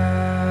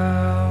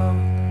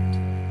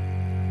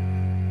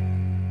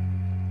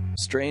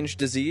 Strange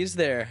disease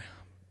there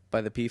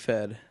by the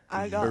P-Fed.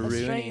 I got a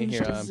Rooney strange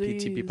here on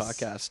PTP disease.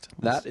 podcast.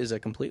 That is a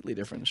completely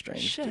different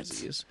strange Shit.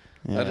 disease.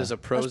 That is a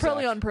That's Prozac.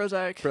 probably on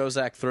Prozac.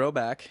 Prozac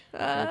throwback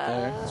right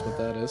there. That's what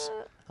that is.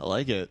 I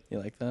like it. You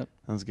like that?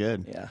 That's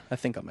good. Yeah, I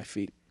think on my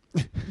feet.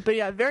 But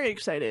yeah, very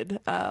excited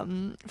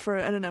for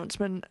an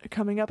announcement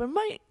coming up. It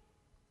might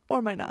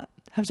or might not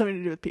have something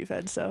to do with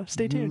PFED, so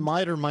stay tuned.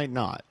 Might or might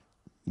not.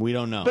 We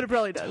don't know. But it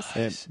probably does.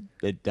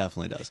 It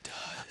definitely does.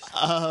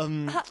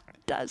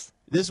 Does.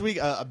 This week,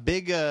 a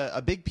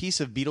big piece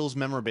of Beatles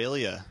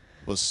memorabilia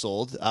was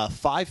sold.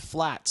 5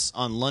 flats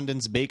on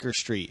London's Baker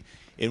Street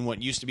in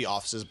what used to be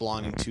offices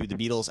belonging to the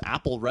Beatles'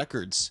 Apple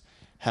Records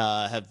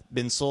have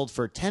been sold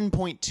for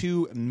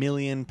 £10.2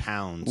 million.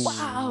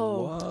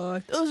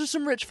 Wow. Those are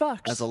some rich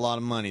fucks. That's a lot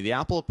of money. The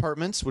Apple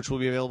Apartments, which will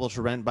be available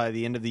to rent by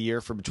the end of the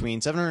year for between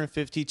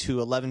 £750 to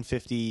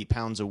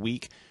 £1,150 a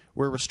week,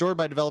 were restored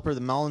by developer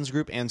the Mullins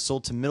Group and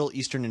sold to Middle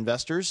Eastern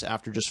investors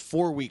after just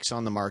 4 weeks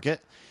on the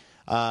market.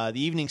 The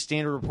Evening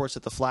Standard reports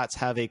that the flats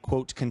have a,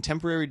 quote,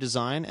 contemporary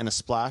design and a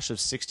splash of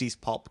 60s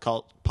pop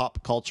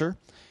culture,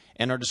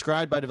 and are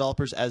described by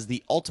developers as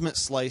the ultimate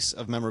slice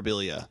of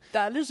memorabilia.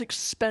 That is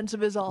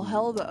expensive as all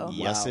hell, though.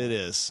 Yes, it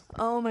is.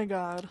 Oh, my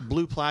God.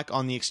 Blue plaque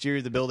on the exterior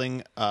of the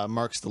building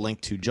marks the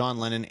link to John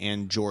Lennon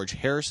and George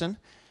Harrison.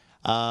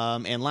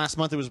 And last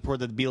month it was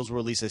reported that the Beatles will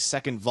release a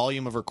second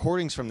volume of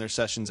recordings from their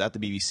sessions at the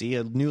BBC,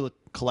 a new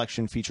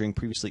collection featuring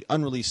previously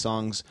unreleased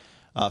songs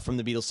from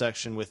the Beatles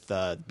section with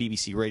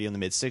BBC Radio in the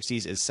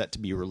mid-'60s is set to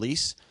be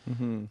released,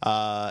 and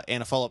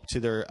a follow-up to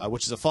their,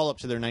 which is a follow-up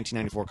to their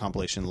 1994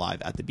 compilation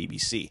Live at the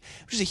BBC,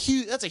 which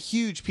is that's a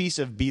huge piece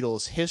of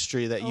Beatles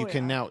history that you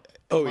can now.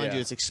 Mind you,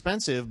 it's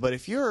expensive, but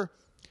if you're,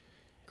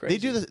 they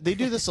do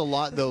this a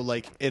lot though,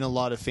 like in a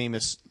lot of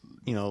famous,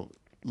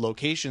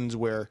 locations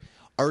where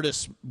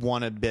artists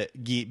want to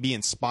be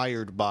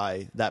inspired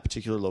by that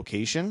particular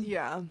location.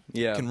 Yeah.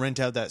 You can rent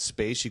out that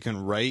space. You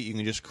can write. You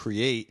can just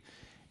create.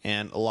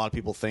 And a lot of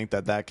people think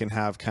that can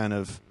have kind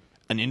of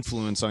an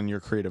influence on your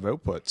creative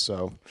output.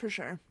 So for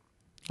sure.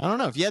 I don't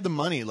know if you had the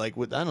money. Like,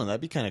 I don't know.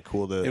 That'd be kind of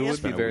cool. It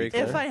would be very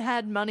cool. If I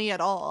had money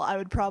at all, I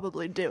would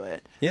probably do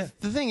it. Yeah.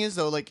 The thing is,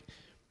 though, like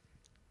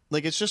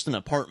it's just an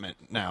apartment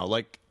now.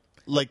 Like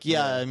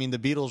yeah. I mean, the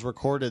Beatles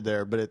recorded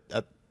there, but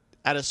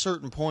at a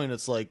certain point,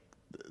 it's like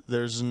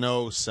there's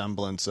no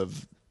semblance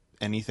of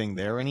anything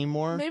there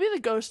anymore. Maybe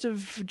the ghost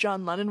of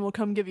John Lennon will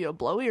come give you a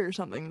blowy or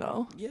something,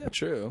 though. Yeah,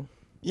 true.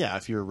 Yeah,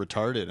 if you're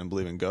retarded and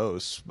believe in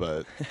ghosts,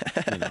 but,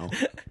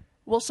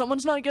 Well,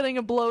 someone's not getting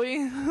a blowy.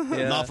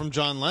 Yeah. Not from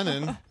John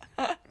Lennon.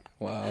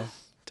 Wow.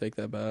 Take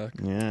that back.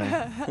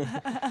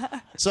 Yeah.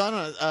 So, I don't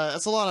know.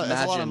 That's a lot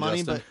of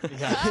money, Justin. but...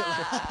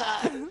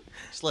 Yeah.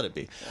 Just let it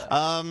be.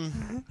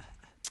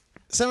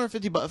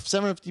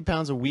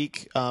 £750 a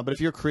week, but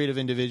if you're a creative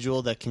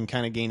individual that can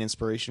kind of gain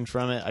inspiration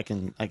from it, I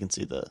can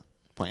see the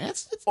point.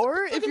 It's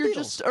or if you're Beatles.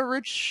 just a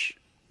rich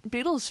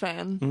Beatles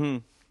fan. Mm-hmm.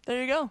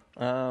 There you go.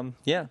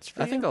 Yeah,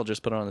 I think I'll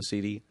just put it on the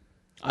CD.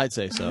 I'd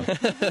say so.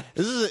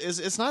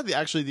 It's not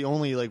actually the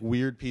only like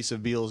weird piece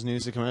of Beatles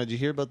news to come out. Did you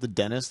hear about the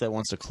dentist that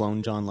wants to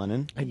clone John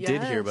Lennon? I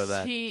did hear about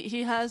that.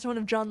 He has one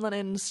of John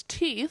Lennon's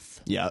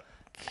teeth. Yeah.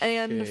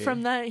 And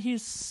from that, he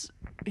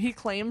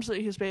claims that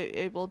he's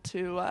able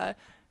to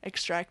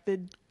extract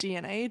the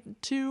DNA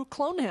to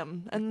clone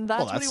him, and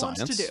that's what he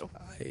wants to do.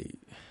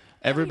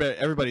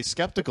 Everybody's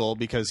skeptical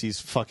because he's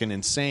fucking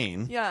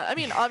insane. Yeah, I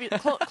mean,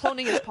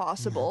 cloning is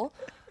possible.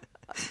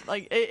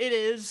 Like, it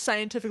is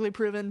scientifically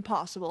proven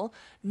possible.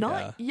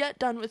 Not yet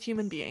done with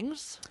human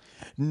beings.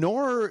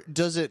 Nor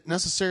does it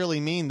necessarily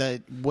mean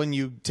that when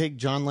you take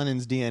John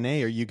Lennon's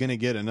DNA, are you going to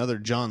get another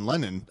John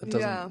Lennon?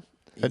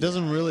 It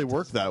doesn't really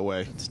work that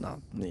way. It's not,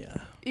 yeah.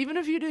 Even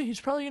if you do,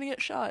 he's probably going to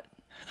get shot.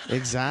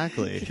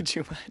 Exactly. Could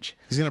you imagine?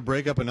 He's going to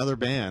break up another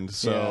band,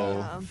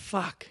 so...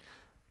 Fuck.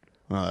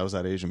 Well, that was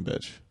that Asian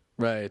bitch.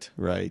 Right.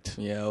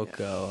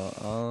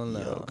 Yoko. Oh, no.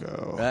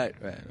 Yoko. Right.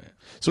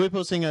 So we're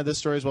posting this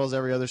story as well as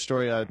every other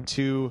story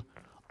to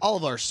all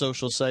of our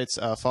social sites.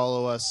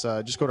 Follow us.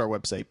 Just go to our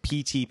website,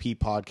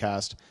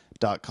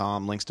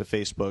 ptppodcast.com. Links to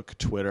Facebook,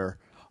 Twitter,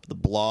 the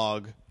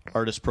blog,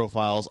 artist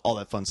profiles, all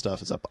that fun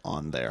stuff is up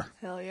on there.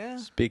 Hell yeah.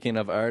 Speaking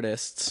of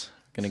artists,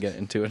 going to get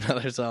into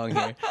another song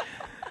here.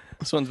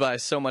 This one's by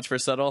So Much for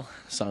Subtle.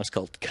 The song's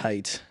called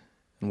Kite,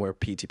 and we're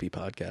PTP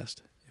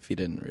Podcast, if you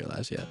didn't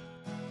realize yet.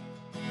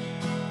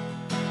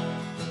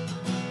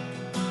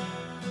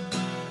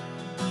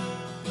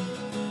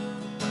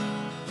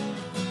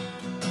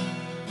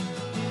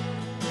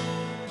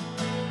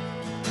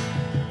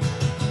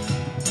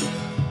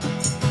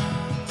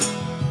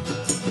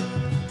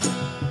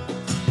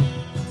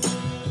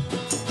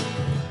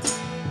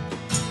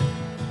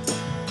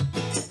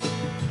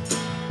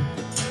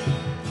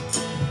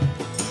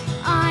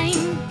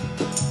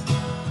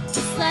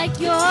 Like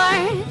your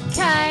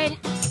kite,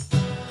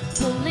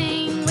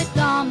 pulling with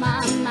all my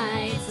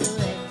might to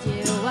lift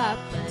you up,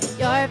 but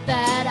you're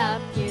fed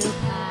up, you've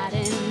had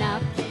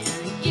enough,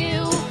 and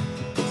you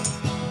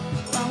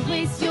won't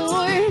waste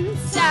your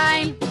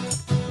time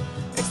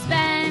or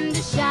spend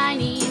a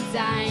shiny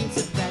dime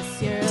to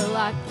press your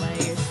luck while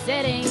you're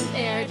sitting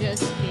there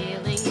just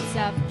feeling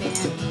tough, and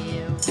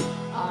you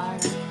are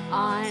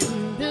on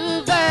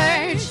the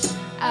verge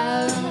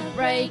of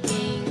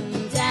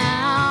breaking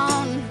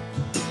down.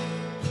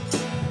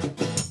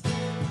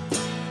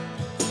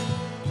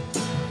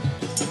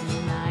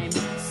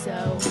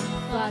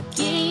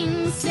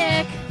 Fucking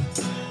sick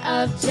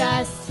of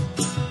just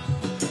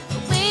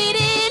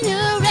waiting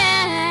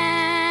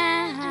around.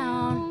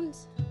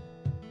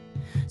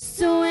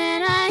 So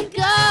when I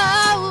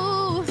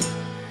go,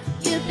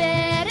 you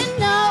better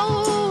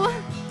know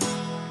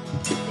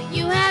that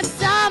you have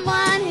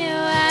someone who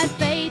has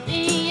faith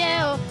in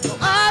you.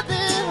 All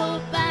the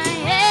hope I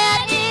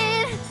had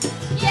in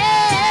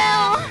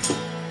you,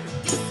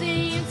 you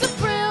seem to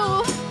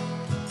prove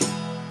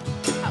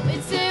how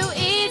it's too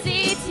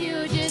easy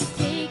to just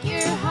take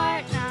your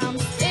heart. Now I'm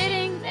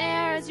sitting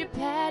there as your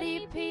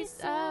petty piece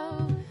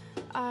of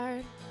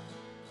art.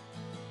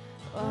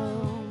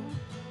 Oh,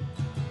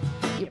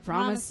 your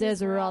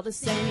promises were all the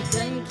same, you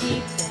couldn't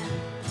keep them.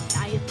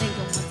 Now you think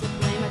I'm to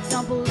blame, I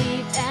don't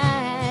believe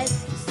that.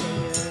 You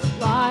say you're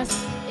lost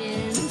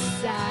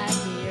inside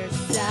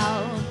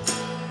yourself.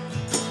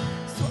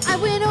 So I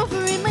went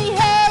over in my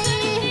head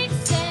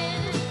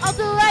all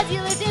the lies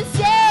you lived and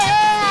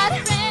said.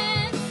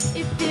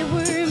 If it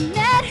were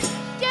meant,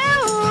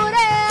 you'd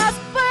ask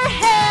for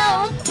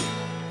help.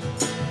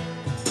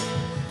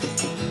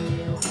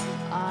 You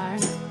are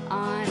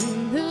on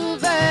the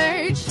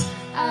verge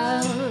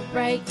of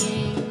breaking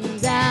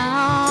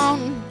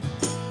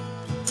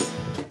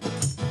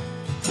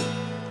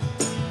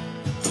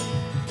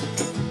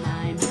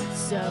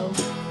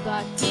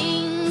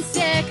fucking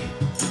sick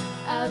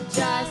of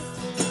just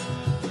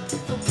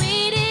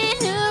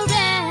waiting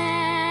around.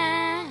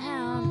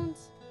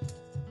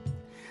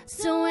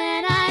 So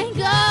when I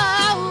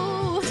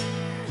go,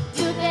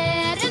 you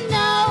better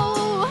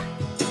know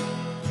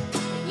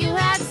you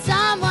had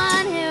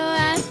someone who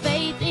had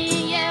faith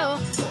in you.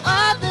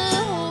 All the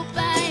hope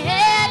I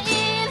had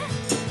in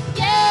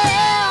you,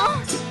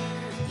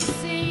 you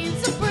seem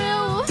to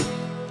prove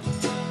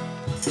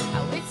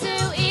how it's so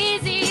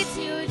easy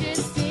to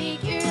just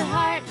take your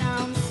heart. Now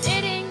I'm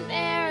sitting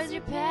there as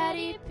your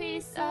petty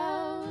piece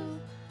of.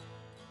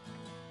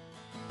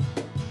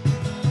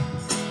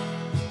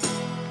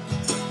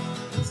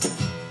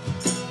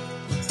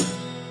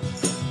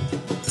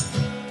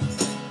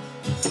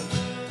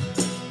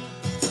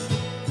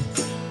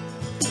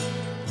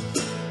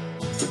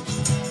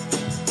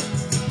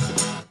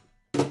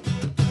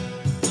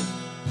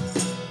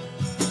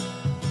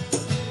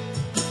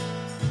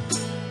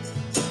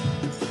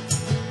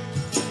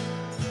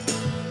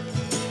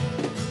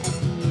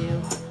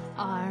 You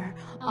are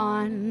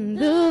on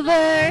the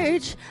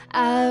verge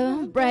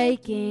of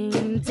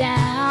breaking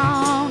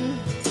down.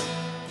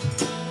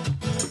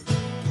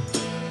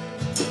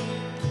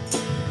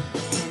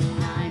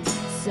 And I'm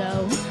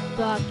so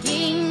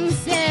fucking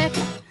sick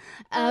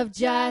of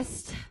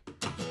just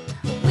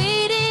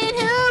waiting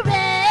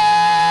around.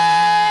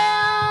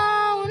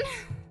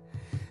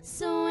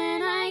 So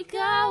when I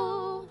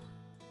go,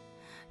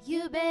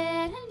 you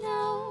better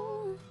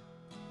know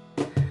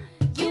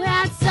you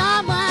had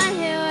someone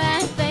who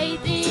had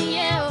faith in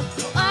you.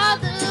 All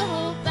the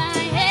hope I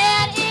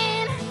had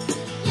in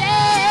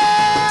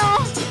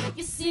you,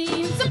 you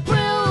seem to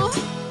prove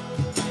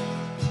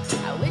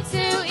how it's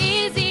so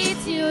easy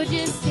to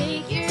just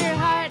take your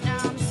heart. Now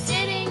I'm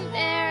sitting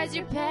there as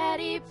your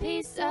petty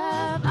piece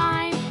of.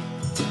 I'm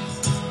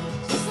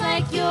just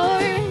like your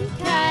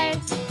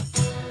kite,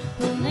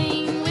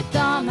 pulling with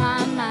all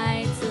my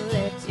might to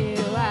lift you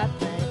up,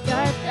 but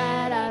you're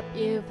fed up,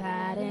 you've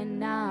had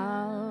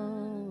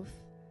enough.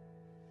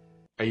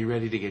 Are you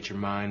ready to get your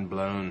mind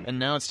blown? And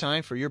now it's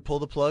time for your Pull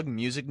the Plug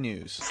music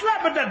news.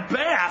 Slap at that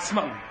bass,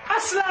 man. I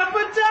slap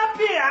at that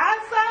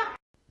piazza.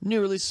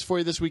 New releases for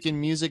you this week in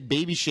music: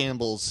 Baby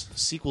Shambles,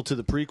 sequel to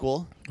the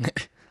prequel.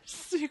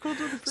 Sequel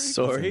to the prequel.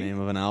 That's the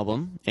name of an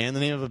album and the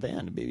name of a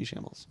band, Baby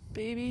Shambles.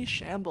 Baby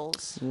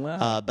Shambles.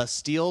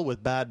 Bastille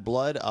with Bad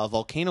Blood,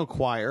 Volcano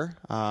Choir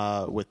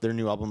with their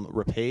new album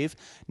Repave,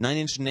 9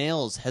 Inch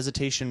Nails,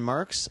 Hesitation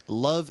Marks,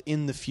 Love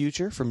in the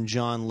Future from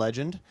John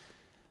Legend,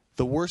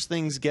 The Worst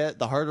Things Get,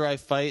 The Harder I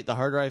Fight,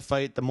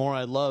 The More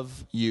I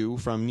Love You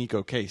from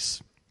Nico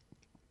Case.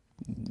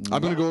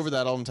 I'm going to go over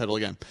that album title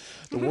again.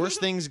 The Worst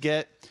Things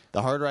Get,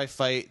 The Harder I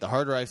Fight,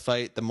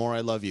 The More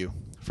I Love You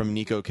from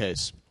Nico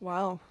Case.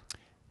 Wow.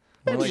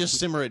 Let's just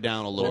simmer it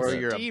down a little bit. Or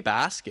you're a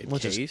basket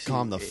Let's case. just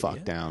calm the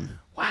fuck down.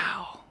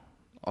 Wow.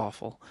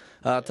 Awful.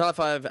 Top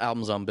 5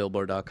 albums on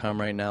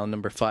Billboard.com right now.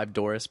 Number 5,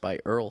 Doris by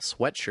Earl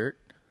Sweatshirt.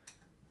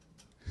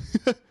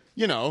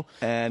 You know.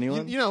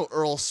 Anyone? You know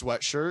Earl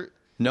Sweatshirt?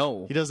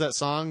 No. He does that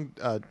song,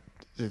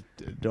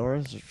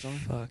 Doris or something?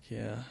 Fuck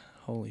yeah.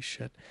 Holy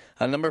shit.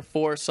 Number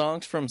 4,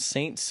 Songs from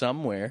Saint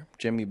Somewhere,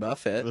 Jimmy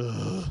Buffett.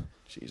 Ugh.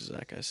 Jesus,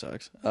 that guy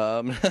sucks.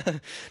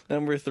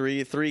 Number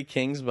 3, Three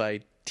Kings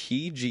by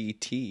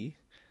TGT.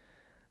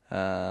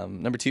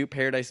 Number 2,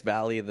 Paradise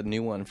Valley, the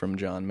new one from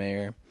John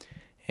Mayer.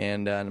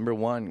 And number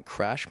 1,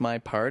 Crash My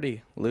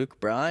Party, Luke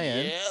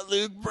Bryan. Yeah,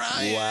 Luke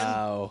Bryan.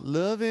 Wow.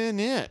 Loving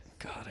it.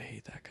 God, I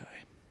hate that guy.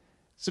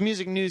 Some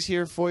music news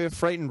here for you.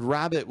 Frightened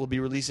Rabbit will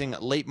be releasing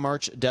Late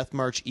March Death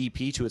March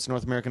EP to its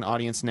North American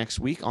audience next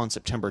week on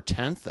September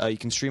 10th. You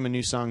can stream a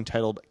new song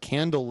titled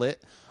Candlelit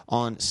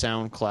on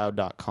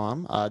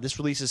SoundCloud.com. This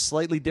release is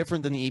slightly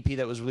different than the EP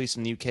that was released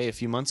in the UK a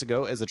few months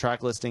ago, as the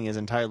track listing is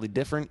entirely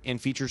different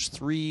and features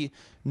 3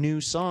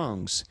 new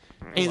songs.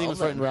 Anything with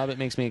Frightened Rabbit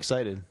makes me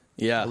excited.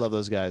 Yeah. I love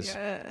those guys.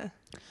 Yeah.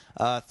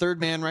 Third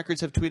Man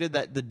Records have tweeted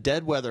that the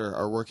Dead Weather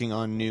are working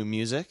on new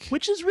music.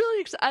 Which is really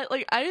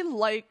exciting.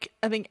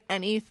 I think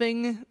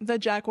anything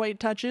that Jack White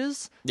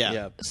touches.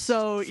 Yeah.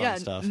 So, Fun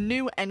stuff.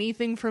 new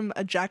anything from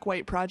a Jack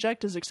White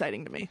project is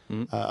exciting to me.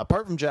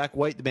 Apart from Jack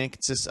White, the band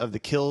consists of The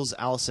Kills'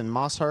 Alison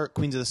Mosshart,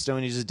 Queens of the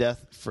Stone Age's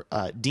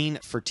Dean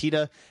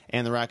Fertitta,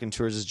 and The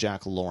Raconteurs'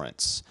 Jack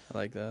Lawrence. I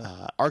like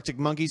that. Arctic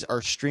Monkeys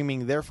are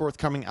streaming their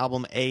forthcoming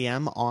album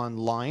AM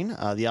online.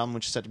 The album,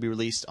 which is set to be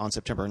released on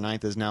September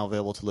 9th, is now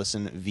available to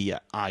listen via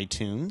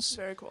iTunes.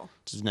 Very cool.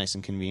 Which is nice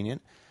and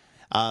convenient.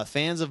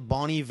 Fans of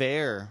Bon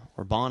Iver,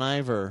 or Bon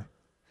Iver.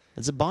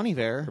 Is it Bon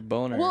Iver? Or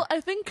Boner. Well, I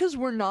think because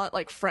we're not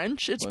like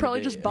French, it's probably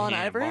just Bon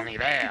Iver.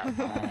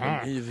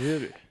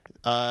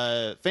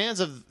 Fans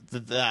of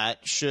that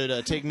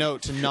should take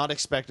note to not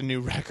expect a new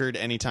record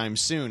anytime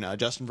soon.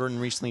 Justin Vernon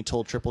recently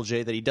told Triple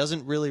J that he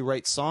doesn't really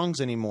write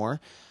songs anymore.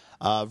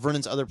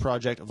 Vernon's other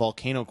project,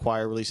 Volcano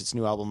Choir, released its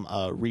new album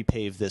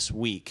Repave this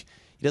week.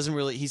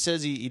 He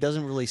says he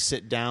doesn't really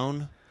sit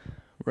down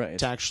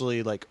to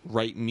actually like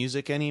write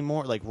music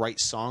anymore, like write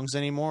songs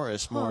anymore.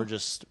 It's more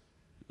just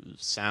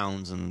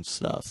sounds and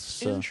stuff.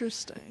 So,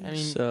 Interesting. I mean,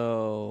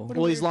 so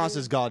well, he's lost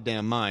his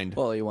goddamn mind.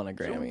 Well, he won a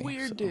Grammy. He's a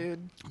weird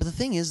dude. But the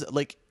thing is,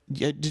 like,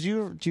 do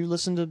you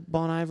listen to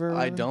Bon Iver?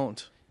 I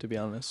don't, to be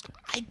honest.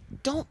 I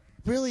don't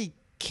really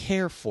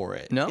care for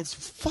it. No? It's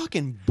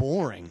fucking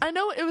boring. I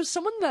know it was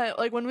someone that,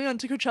 like, when we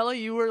went to Coachella,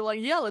 you were like,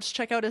 yeah, let's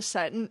check out his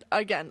set. And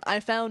again,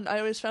 I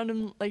always found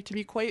him, like, to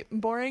be quite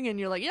boring. And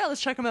you're like, yeah,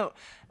 let's check him out.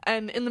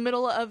 And in the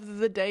middle of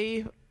the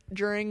day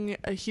during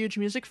a huge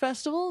music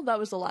festival, that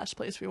was the last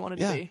place we wanted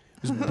to be.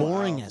 It was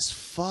boring as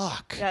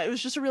fuck. Yeah, it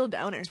was just a real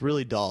downer. It's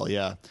really dull,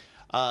 yeah.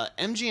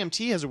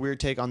 MGMT has a weird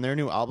take on their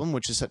new album,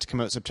 which is set to come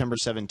out September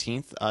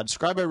 17th.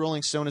 Described by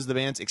Rolling Stone as the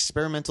band's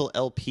experimental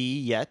LP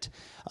yet.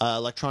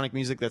 Electronic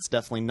music that's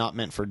definitely not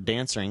meant for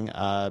dancing.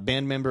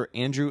 Band member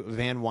Andrew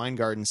Van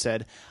Weingarten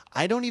said,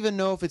 "I don't even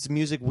know if it's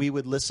music we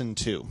would listen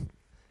to.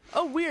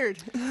 Oh, weird.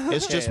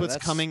 It's just what's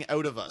coming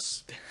out of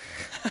us."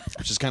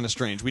 Which is kind of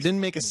strange. We didn't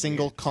make a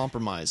single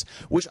compromise,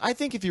 which I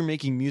think if you're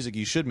making music,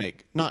 you should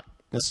make. Not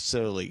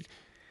necessarily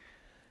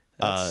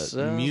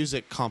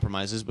music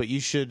compromises, but you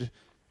should...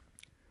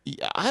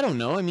 I don't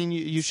know. I mean,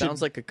 you should...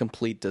 Sounds like a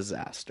complete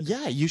disaster.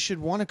 Yeah, you should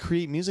want to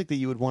create music that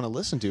you would want to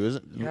listen to.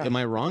 Am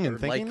I wrong in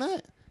thinking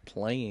that?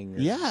 Playing.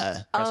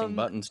 Yeah. Pressing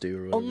buttons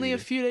do. Or Only a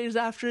few days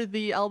after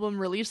the album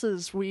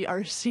releases, we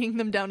are seeing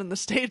them down in the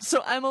States,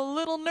 so I'm a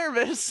little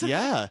nervous.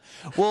 Yeah.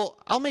 Well,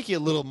 I'll make you a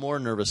little more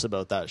nervous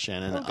about that,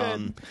 Shannon.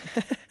 Okay.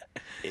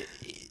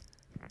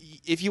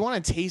 If you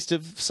want a taste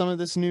of some of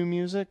this new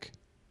music,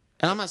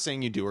 and I'm not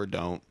saying you do or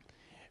don't,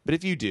 but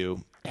if you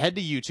do, head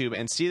to YouTube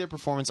and see their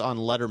performance on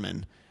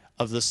Letterman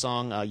of the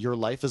song Your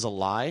Life is a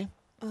Lie,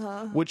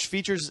 which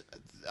features,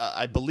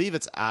 I believe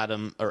it's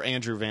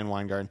Andrew Van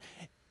Weingarten,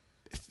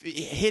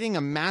 hitting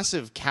a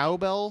massive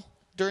cowbell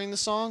during the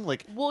song.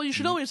 Like, well, you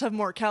should always have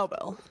more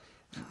cowbell.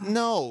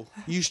 No,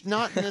 you should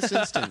not in this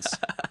instance.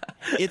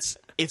 It's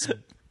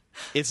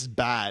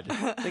bad.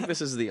 I think this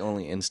is the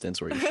only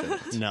instance where you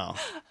shouldn't. No.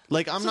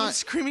 Like, I'm not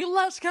screaming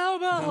less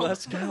cowbell.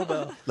 Less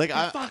cowbell. Like,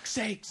 for fuck's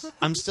sakes.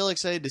 I'm still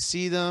excited to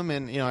see them,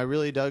 and I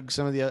really dug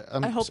some of the.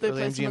 I hope they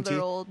play MGMT, some of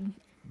their old.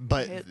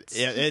 But hits.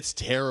 it's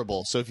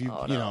terrible. So if you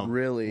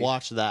really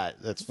watch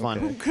that's fun.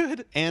 Okay.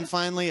 Good. And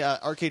finally,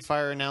 Arcade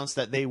Fire announced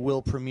that they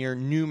will premiere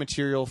new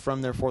material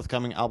from their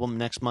forthcoming album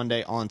next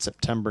Monday on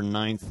September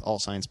 9th. All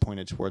signs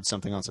pointed towards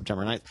something on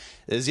September 9th.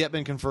 It has yet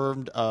been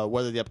confirmed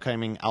whether the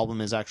upcoming album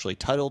is actually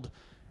titled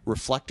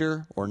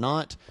Reflector or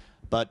not.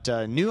 But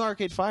new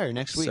Arcade Fire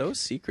next week. So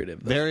secretive.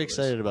 Very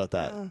excited about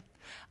that.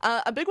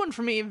 A big one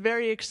for me,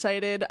 very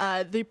excited.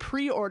 The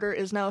pre-order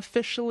is now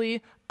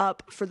officially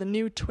up for the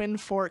new Twin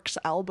Forks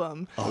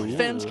album. Oh, yeah.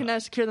 Fans can now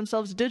secure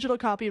themselves a digital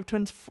copy of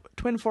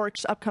Twin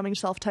Forks' upcoming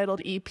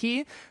self-titled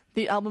EP.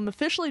 The album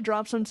officially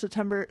drops on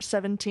September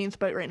 17th,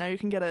 but right now you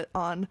can get it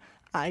on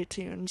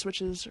iTunes,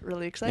 which is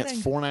really exciting.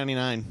 It's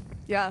 $4.99.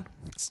 Yeah.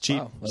 It's cheap.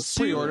 Wow, that's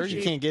pre-order. cheap.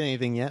 You can't get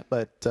anything yet,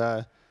 but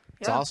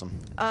it's awesome.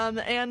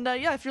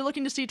 If you're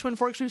looking to see Twin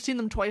Forks, we've seen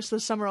them twice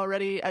this summer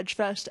already,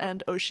 Edgefest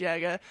and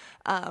Osheaga.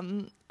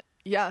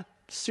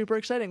 Super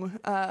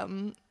exciting.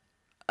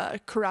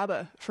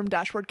 Caraba from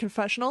Dashboard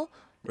Confessional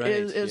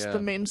is the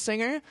main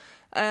singer.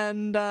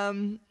 And,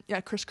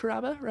 Chris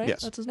Caraba, right?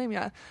 Yes. That's his name,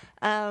 yeah.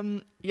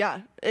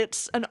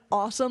 It's an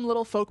awesome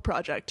little folk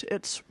project.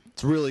 It's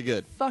really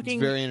good. Fucking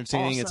it's very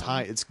entertaining. awesome. It's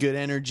high. It's good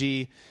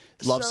energy.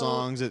 Love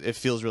songs. It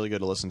feels really good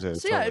to listen to.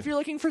 So if you're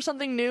looking for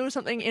something new,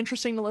 something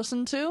interesting to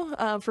listen to,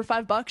 for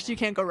 $5, you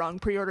can't go wrong.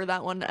 Pre-order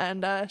that one,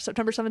 and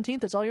September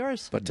 17th, it's all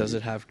yours. But does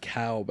it have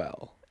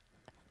cowbell?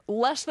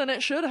 Less than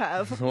it should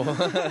have.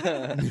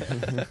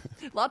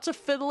 Lots of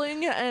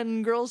fiddling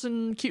and girls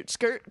in cute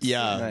skirts.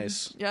 Yeah,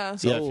 nice. Yeah.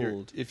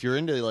 If you're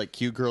into like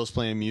cute girls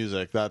playing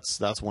music,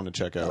 that's one to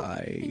check out.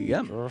 I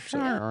am.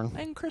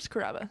 And Chris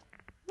Caraba.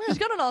 He's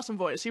got an awesome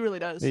voice. He really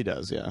does. He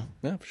does, yeah.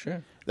 Yeah, for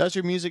sure. That's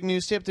your music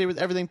news. Stay updated with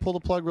everything Pull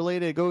the Plug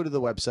related. Go to the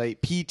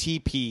website,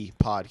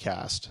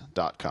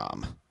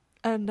 ptppodcast.com.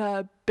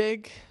 And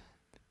big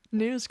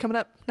news coming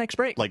up next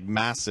break. Like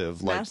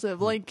massive.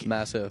 Massive. Like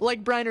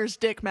Briner's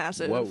dick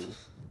massive. Whoa. I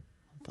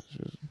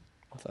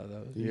thought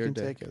that was you your can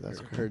dick. take it. That's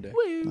her dick.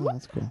 Woo. Oh,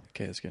 that's cool.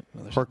 Okay, that's good.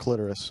 Her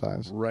clitoris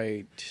size.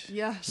 Right.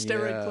 Yeah,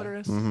 steroid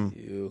clitoris.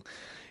 Mm-hmm.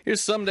 Here's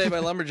Someday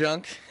by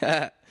Lumberjunk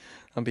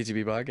on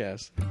PTP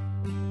Podcast.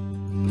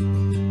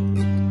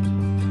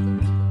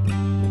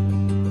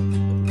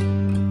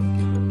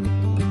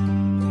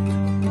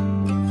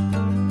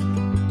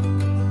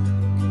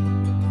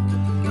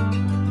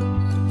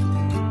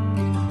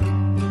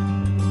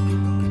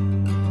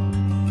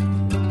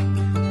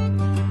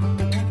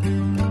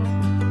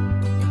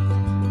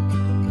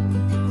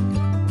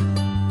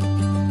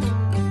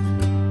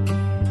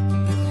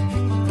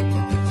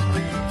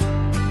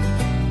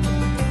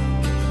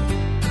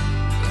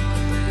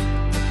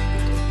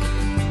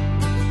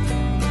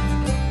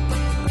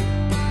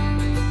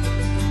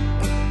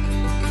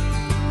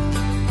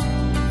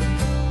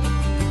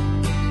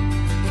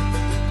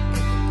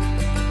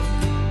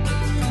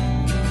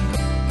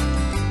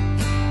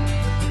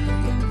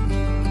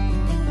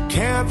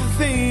 Count the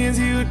things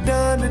you've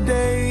done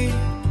today.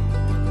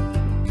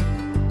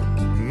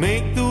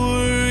 make the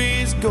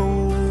worries go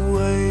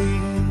away.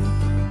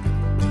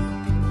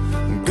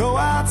 Go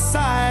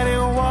outside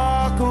and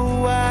walk a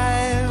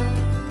while.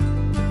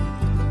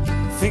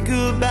 Think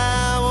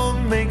about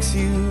what makes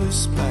you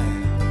smile.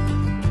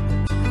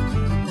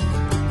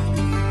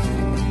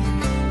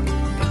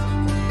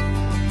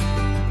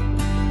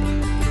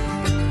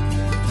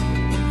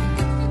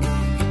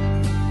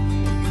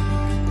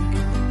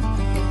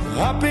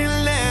 Up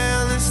and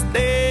down the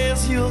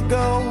stairs you'll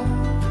go.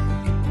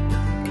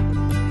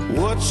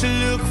 What you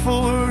look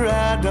for,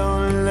 I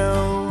don't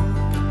know.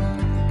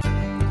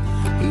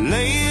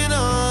 Laying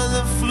on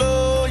the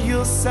floor,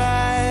 you'll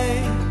sigh,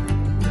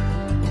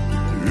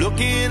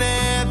 looking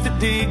at the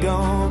day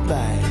gone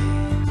by.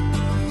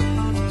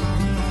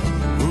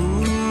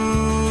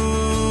 Ooh,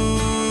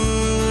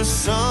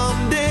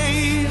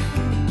 someday,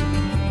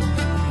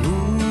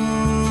 ooh,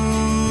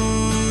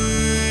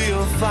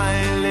 you'll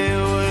finally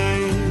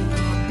wait.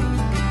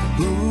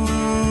 Ooh,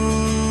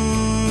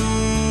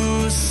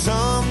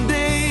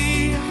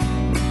 someday,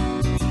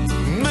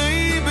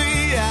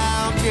 maybe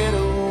I'll get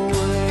away.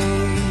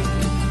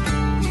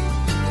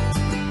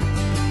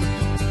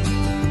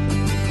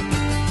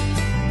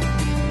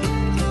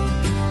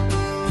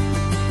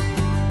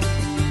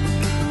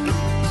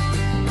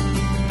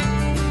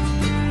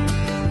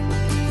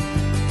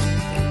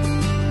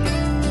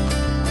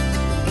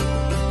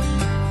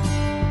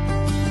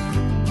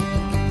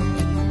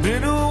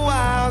 Been a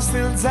while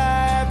since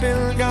I've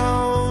been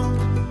gone.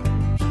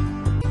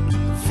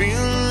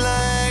 Feeling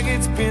like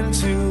it's been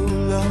too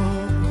long.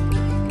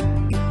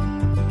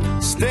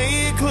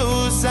 Stay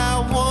close, I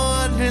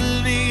wander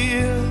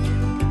near.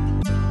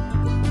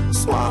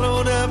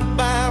 Swallowed up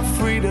by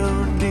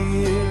freedom,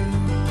 dear.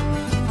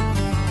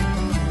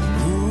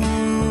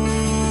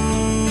 Ooh,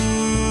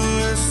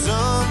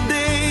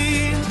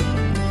 someday,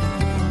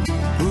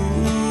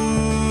 ooh,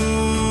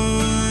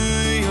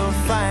 you'll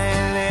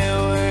finally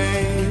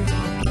wait.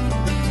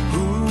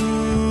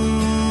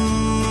 Ooh,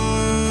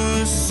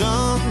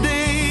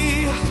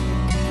 someday,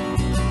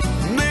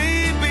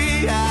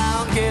 maybe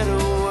I'll get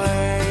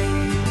away.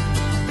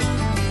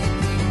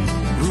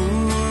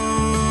 Ooh,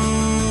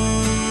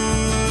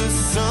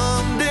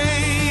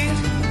 someday,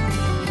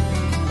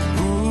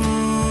 ooh,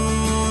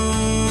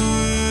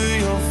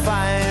 you'll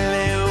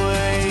finally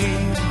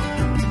wait.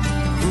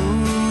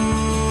 Ooh,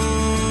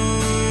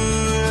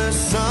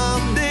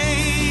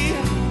 someday,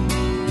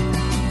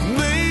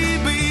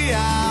 maybe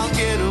I'll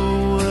get away.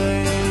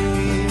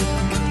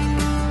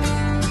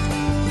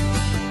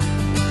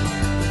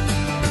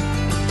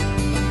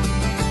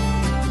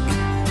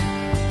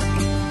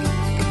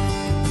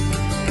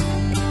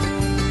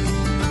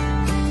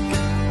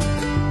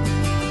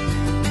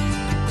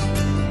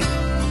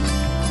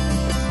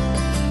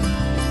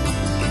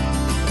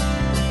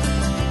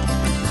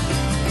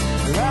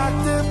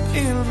 Locked up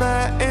in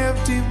my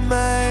empty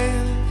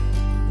mind,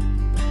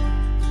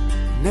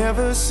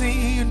 never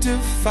seem to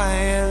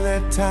find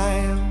that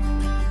time.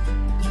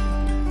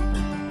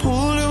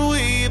 Pulled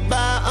away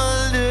by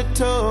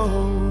undertow,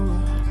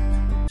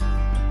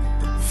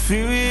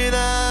 fearing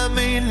I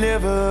may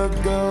never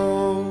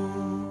go.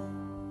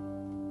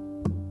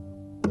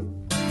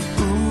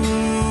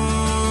 Ooh,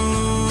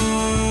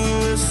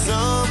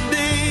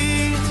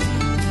 someday,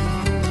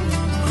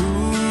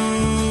 ooh,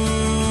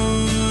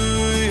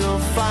 you'll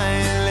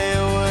finally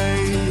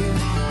wait.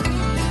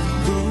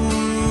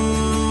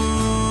 Ooh,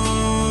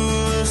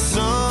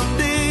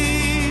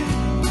 someday,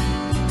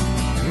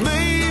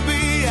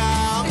 maybe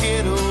I'll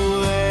get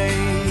away.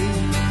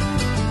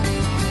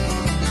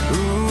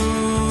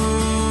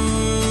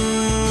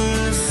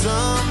 Ooh,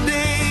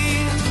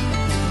 someday,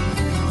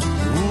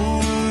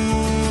 ooh,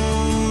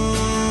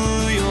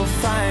 you'll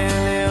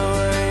finally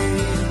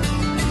wait.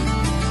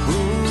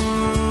 Ooh,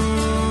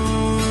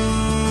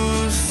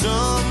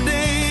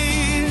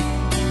 someday,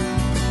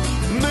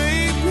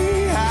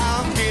 maybe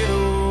I'll get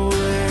away.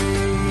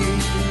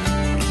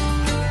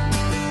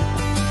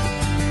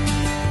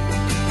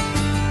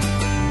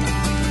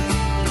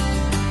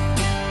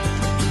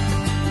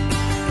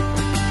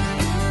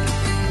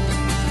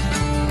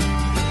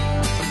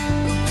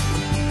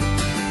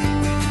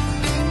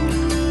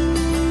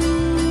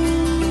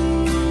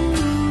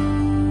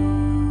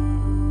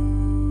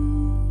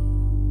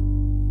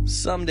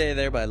 Someday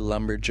there by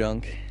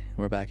Lumberjunk.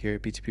 We're back here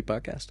at PTP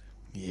Podcast.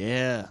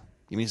 Yeah.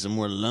 Give me some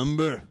more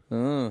lumber.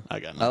 Oh, I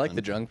got I like nothing.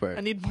 the junk part.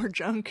 I need more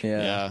junk.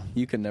 Yeah. Yeah.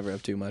 You can never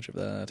have too much of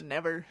that.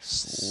 Never.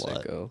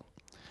 Sicko.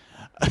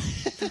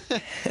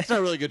 It's not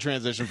a really good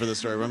transition for this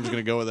story, but I'm just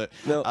going to go with it.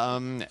 No.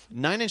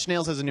 9 Inch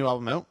Nails has a new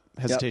album out,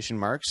 Hesitation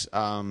Marks.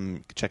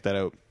 Check that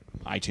out.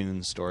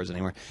 iTunes, stores,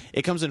 anywhere.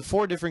 It comes in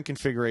 4 different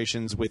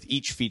configurations, with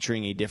each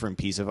featuring a different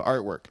piece of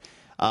artwork.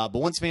 But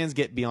once fans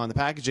get beyond the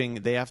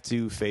packaging, they have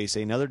to face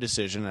another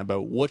decision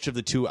about which of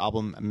the 2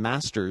 album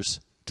masters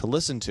to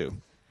listen to.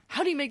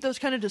 How do you make those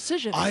kind of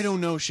decisions? I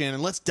don't know,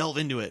 Shannon. Let's delve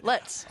into it.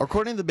 Let's.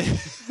 According to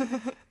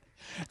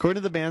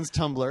the band's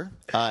Tumblr,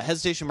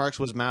 Hesitation Marks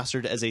was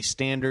mastered as a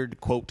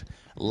standard, quote,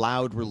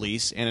 loud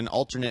release and an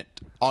alternate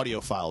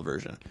audiophile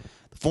version.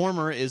 The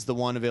former is the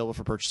one available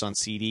for purchase on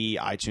CD,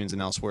 iTunes,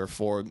 and elsewhere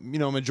for a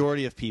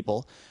majority of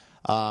people.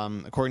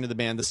 According to the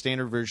band, the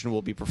standard version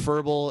will be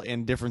preferable,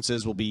 and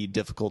differences will be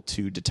difficult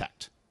to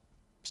detect.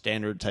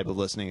 Standard type of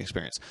listening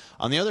experience.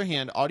 On the other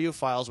hand,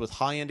 audiophiles with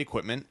high-end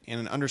equipment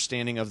and an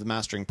understanding of the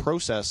mastering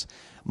process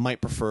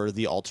might prefer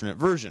the alternate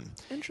version.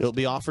 It'll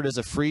be offered as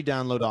a free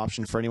download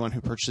option for anyone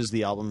who purchases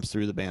the album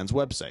through the band's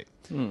website.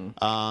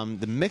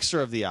 The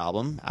mixer of the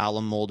album,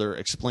 Alan Mulder,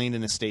 explained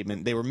in a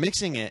statement they were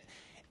mixing it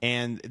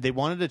and they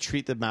wanted to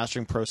treat the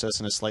mastering process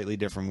in a slightly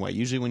different way.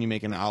 Usually when you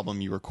make an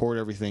album, you record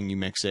everything, you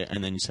mix it,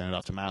 and then you send it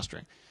off to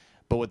mastering.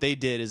 But what they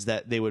did is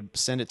that they would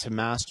send it to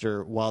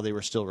master while they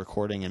were still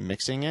recording and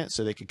mixing it,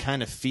 so they could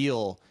kind of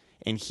feel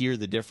and hear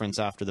the difference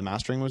after the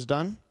mastering was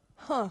done.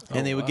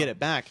 And they would get it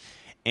back.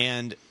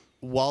 And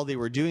while they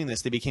were doing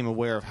this, they became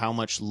aware of how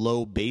much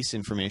low bass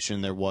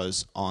information there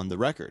was on the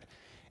record.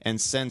 And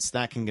since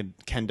that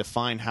can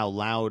define how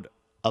loud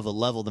of a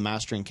level the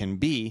mastering can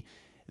be,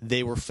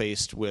 they were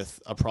faced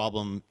with a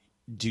problem.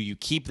 Do you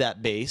keep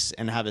that bass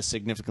and have a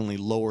significantly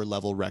lower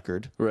level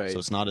record, so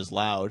it's not as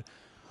loud?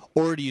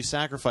 Or do you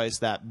sacrifice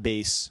that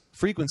bass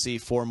frequency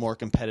for a more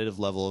competitive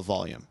level of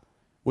volume,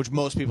 which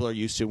most people are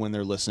used to when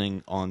they're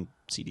listening on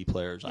CD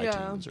players,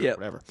 iTunes, or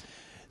whatever.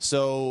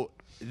 So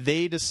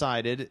they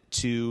decided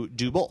to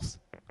do both.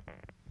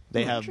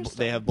 They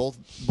have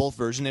both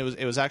versions.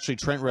 It was actually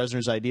Trent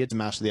Reznor's idea to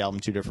master the album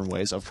two different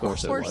ways. Of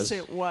course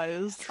it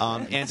was.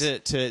 And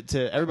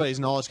to everybody's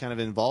knowledge, kind of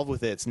involved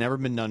with it, it's never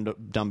been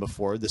done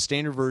before. The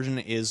standard version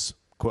is,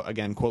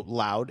 again, quote,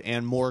 loud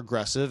and more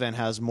aggressive and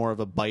has more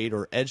of a bite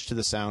or edge to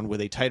the sound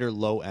with a tighter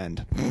low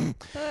end.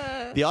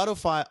 The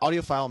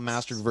audiophile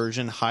mastered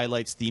version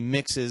highlights the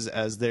mixes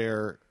as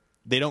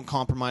they don't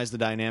compromise the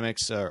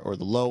dynamics or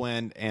the low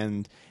end,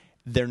 and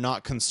they're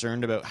not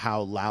concerned about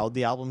how loud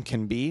the album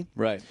can be.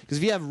 Right. Because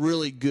if you have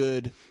really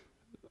good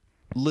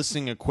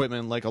listening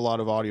equipment like a lot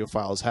of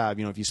audiophiles have,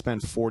 if you spend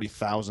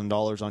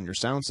 $40,000 on your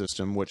sound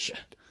system, which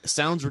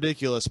sounds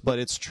ridiculous, but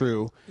it's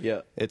true.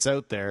 Yeah. It's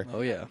out there. Oh,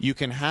 yeah. You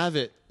can have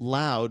it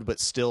loud, but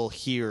still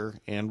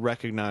hear and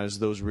recognize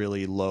those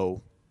really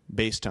low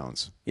bass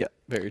tones. Yeah,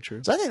 very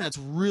true. So I think that's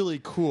really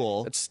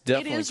cool. It's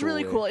definitely It is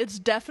really cool. It's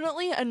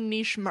definitely a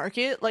niche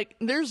market. Like,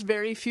 there's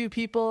very few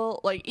people,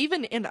 like,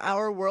 even in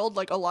our world,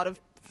 like, a lot of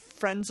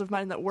friends of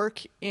mine that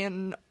work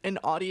in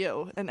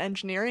audio and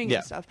engineering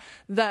and stuff,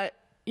 that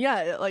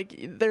like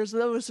there's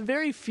those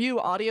very few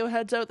audio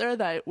heads out there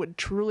that would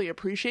truly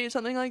appreciate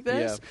something like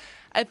this.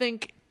 I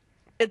think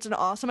it's an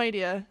awesome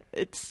idea.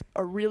 It's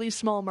a really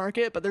small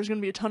market, but there's going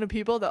to be a ton of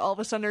people that all of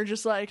a sudden are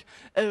just like,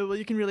 oh, well,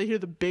 you can really hear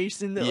the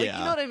bass in there. Like, you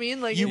know what I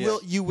mean? Like,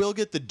 you will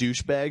get the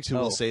douchebags who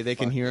will say they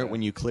can hear it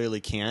when you clearly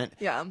can't.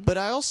 Yeah. But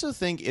I also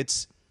think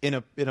it's in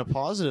a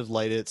positive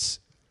light. It's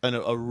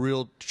a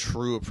real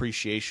true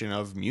appreciation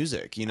of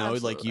music.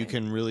 Like you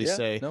can really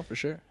say, no, for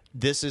sure,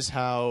 this is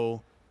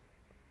how.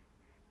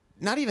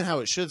 Not even how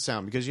it should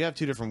sound, because you have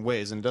two different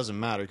ways, and it doesn't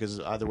matter because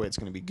either way it's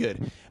going to be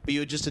good. But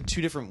you just have two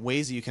different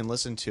ways that you can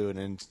listen to it,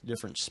 and a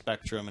different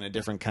spectrum, and a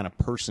different kind of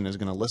person is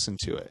going to listen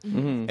to it.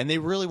 And they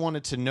really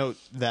wanted to note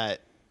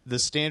that the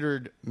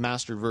standard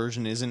mastered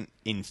version isn't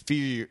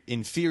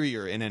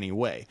inferior in any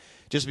way.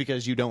 Just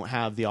because you don't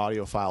have the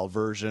audiophile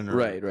version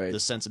or the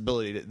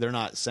sensibility, they're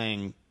not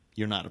saying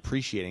you're not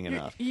appreciating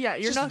enough. Yeah,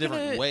 you're it's not just a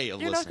different way of listening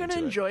to it. You're not going to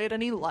enjoy it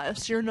any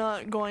less. You're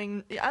not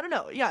going. I don't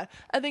know. Yeah,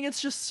 I think it's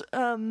just.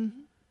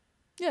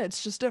 Yeah,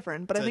 it's just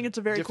different, but I think it's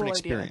a very cool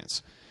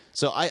experience.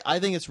 So I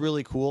think it's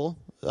really cool.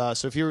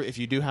 So if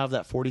you do have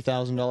that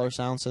 $40,000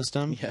 sound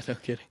system, no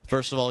kidding.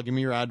 First of all, give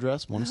me your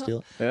address. Want to steal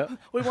it? Yeah,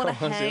 we want to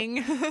hang.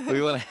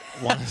 We want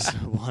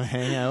to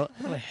hang out.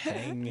 Want to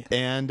hang.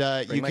 And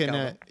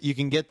you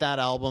can get that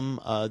album,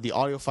 the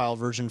audiophile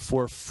version,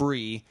 for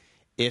free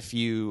if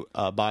you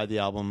buy the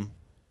album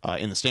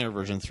in the standard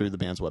version through the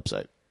band's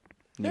website.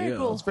 Very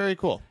cool. It's very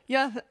cool.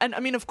 Yeah, and I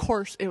mean, of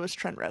course, it was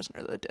Trent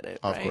Reznor that did it,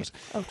 right?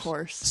 Of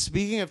course.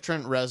 Speaking of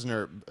Trent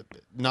Reznor,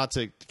 not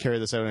to carry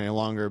this out any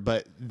longer,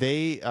 but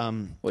they back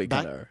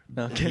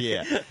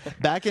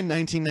in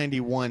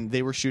 1991,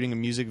 they were shooting a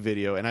music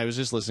video, and I was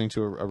just listening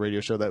to a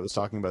radio show that was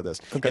talking about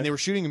this. Okay. And they were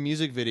shooting a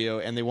music video,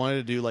 and they wanted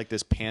to do like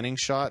this panning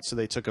shot, so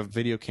they took a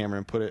video camera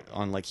and put it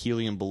on like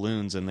helium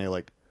balloons, and they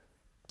like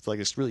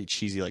this really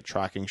cheesy like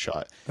tracking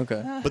shot.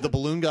 Okay. But the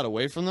balloon got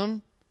away from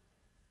them.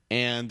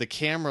 And the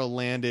camera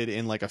landed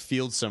in like a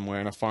field somewhere,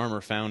 and a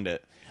farmer found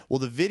it. Well,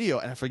 the video,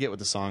 and I forget what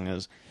the song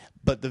is,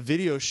 but the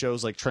video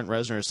shows like Trent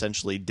Reznor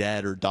essentially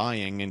dead or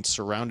dying and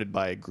surrounded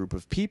by a group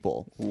of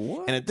people.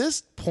 What? And at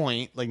this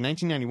point, like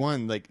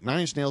 1991, like Nine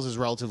Inch Nails is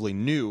relatively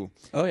new.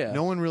 Oh, yeah.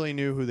 No one really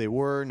knew who they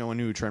were. No one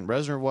knew who Trent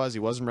Reznor was. He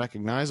wasn't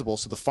recognizable.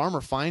 So the farmer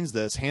finds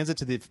this, hands it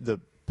to the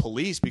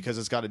police because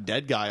it's got a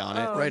dead guy on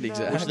it. Right,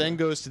 exactly. Which then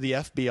goes to the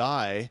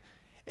FBI,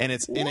 and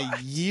it's in a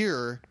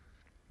year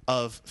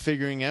of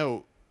figuring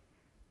out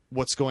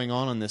what's going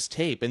on this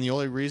tape, and the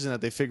only reason that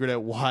they figured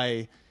out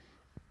why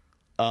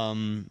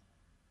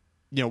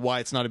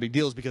it's not a big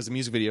deal is because the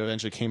music video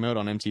eventually came out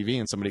on MTV,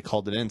 and somebody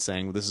called it in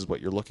saying, well, this is what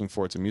you're looking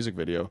for, it's a music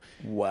video.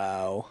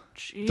 Wow.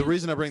 Jeez. The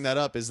reason I bring that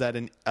up is that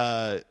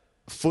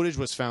footage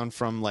was found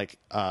from like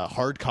a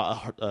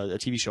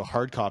TV show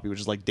Hard Copy, which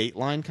is like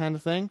Dateline kind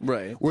of thing,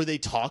 right? Where they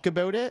talk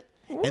about it.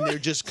 And they're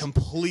just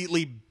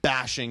completely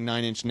bashing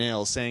Nine Inch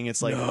Nails, saying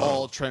it's like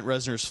all Trent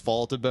Reznor's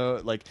fault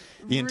about like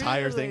the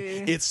entire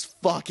thing. It's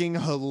fucking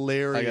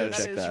hilarious. I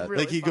gotta check that.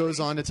 really Like he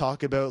goes on to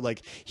talk about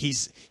like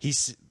he's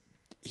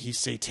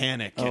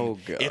satanic. And Oh,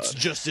 God. it's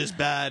just as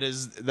bad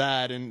as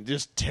that, and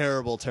just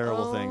terrible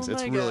things.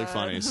 It's my really God.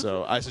 funny.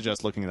 So I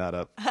suggest looking that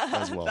up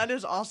as well. That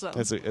is awesome.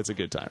 It's a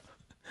good time.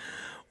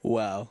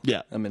 Wow.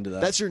 Yeah, I'm into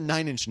that. That's your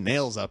Nine Inch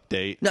Nails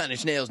update. Nine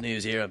Inch Nails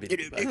news here.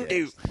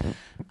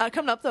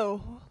 Coming up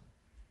though,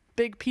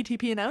 big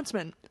PTP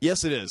announcement.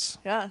 Yes, it is.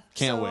 Yeah.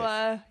 Can't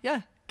wait.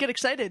 Yeah, get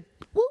excited.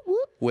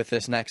 With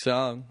this next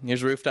song,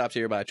 here's Rooftops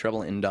here by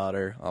Trouble and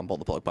Daughter on Pull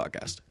the Plug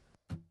Podcast.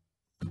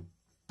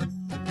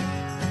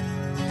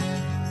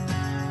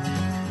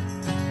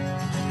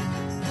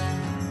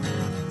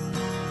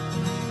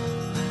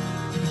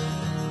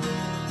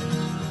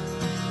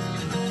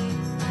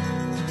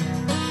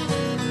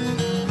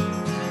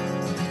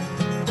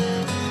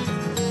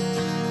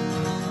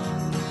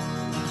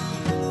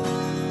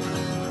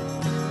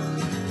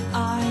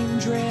 I'm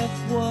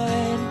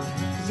driftwood,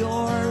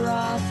 you're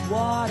rough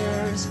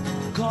waters.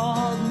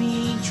 Called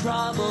me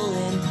trouble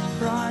in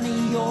front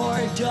of your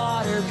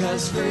daughter.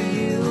 Cause for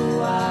you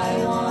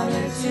I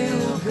wanna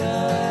do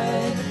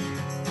good.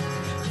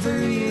 For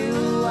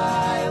you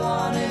I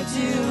wanna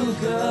do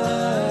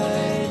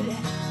good.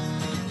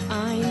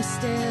 I'm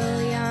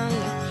still young,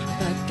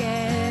 but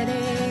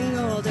getting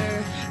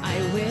older.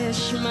 I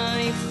wish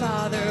my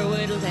father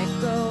would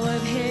let go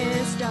of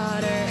his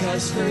daughter.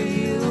 Cause for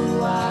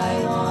you I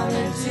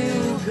wanna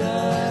do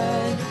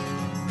good.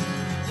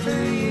 For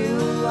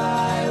you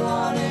I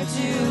wanna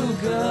do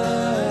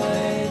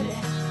good.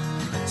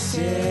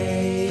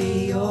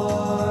 Say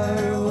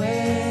you're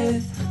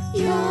with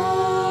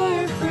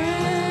your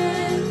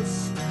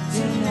friends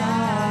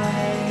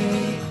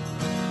tonight.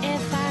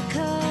 If I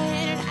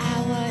could, I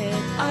would.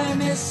 I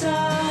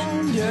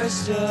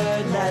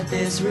misunderstood. Let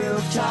this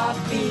rooftop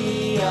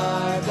be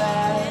our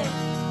bed.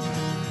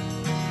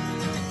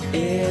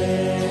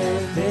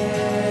 If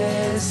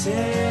this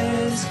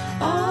is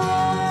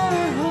our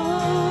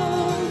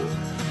home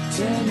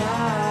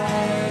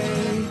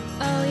tonight.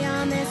 Oh,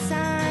 you're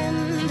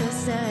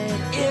misunderstood.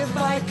 If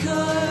I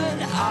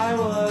could, I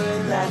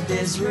would. Let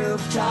this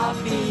rooftop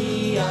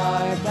be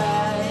our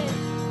bed.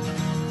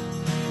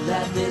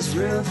 Let this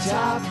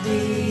rooftop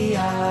be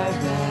our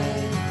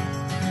bed.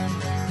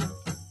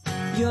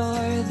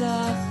 You're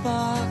the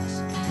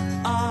fox,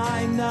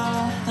 I'm the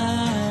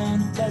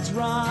hound. Let's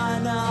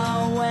run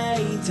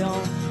away,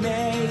 don't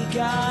make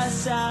a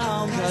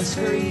sound. Cause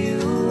for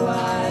you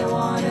I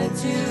wanna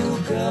do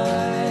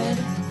good.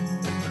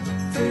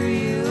 For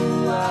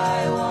you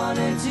I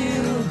wanna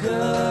do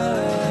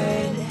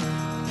good.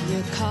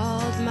 You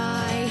called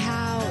my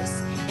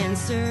house,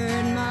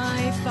 answered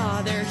my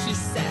father. He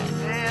said,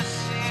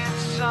 Listen,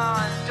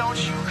 son, don't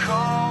you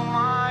call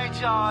my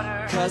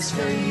daughter. Cause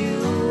for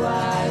you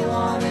I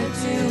wanna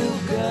do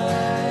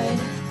good.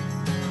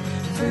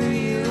 For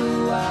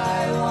you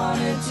I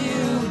wanna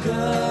do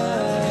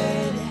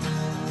good.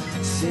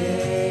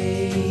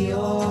 Say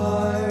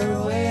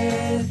you're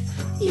with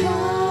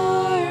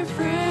your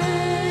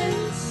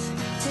friends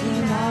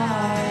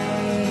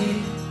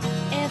tonight.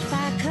 if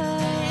I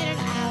could,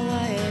 I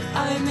would. I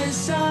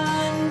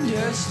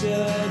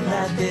misunderstood.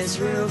 Let this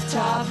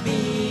rooftop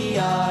be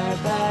our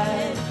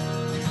bed.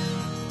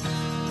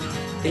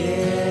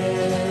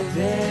 If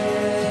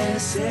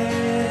this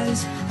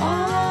is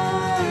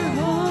our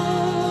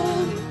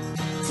home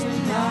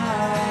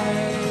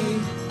tonight.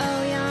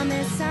 Oh, you're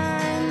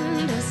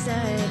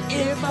misunderstood.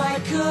 If I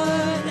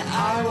could,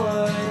 I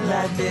would.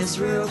 Let this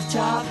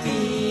rooftop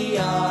be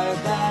our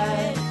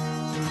bed.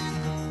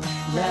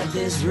 Let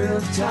this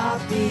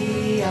rooftop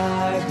be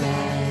our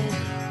bed.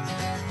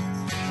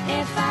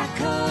 If I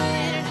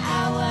could,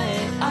 I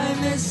would. I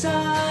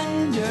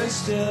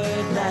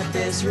misunderstood. Let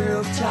this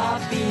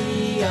rooftop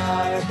be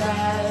our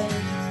bed.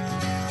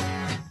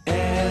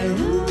 And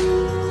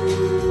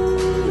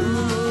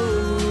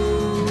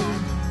ooh,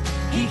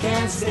 he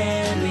can't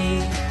stand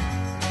me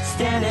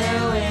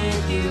standing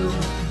with you.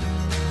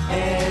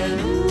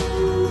 And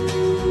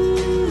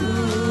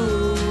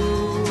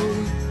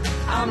ooh,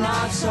 I'm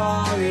not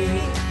sorry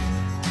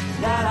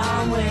that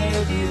I'm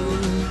with you.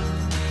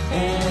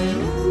 And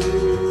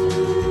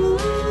ooh,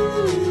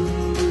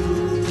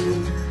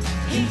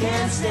 he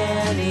can't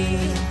stand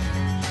me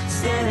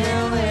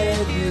standing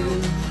with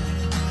you.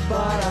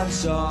 But I'm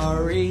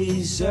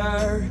sorry,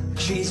 sir,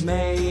 she's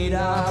made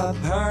up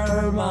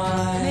her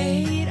mind.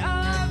 Made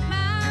up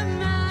my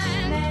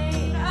mind.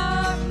 Made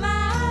up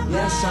my mind.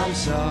 Yes, I'm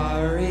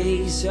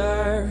sorry,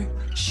 sir,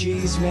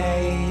 she's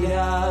made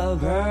up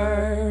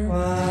her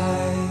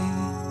mind.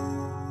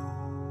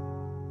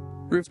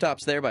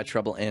 Rooftops there by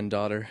Trouble and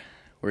Daughter.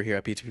 We're here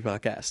at PTP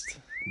Podcast.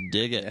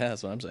 Dig it. Yeah,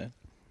 that's what I'm saying.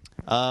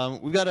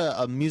 We've got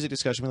a music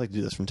discussion. We like to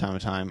do this from time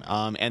to time.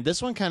 And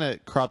this one kind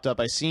of cropped up.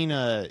 I seen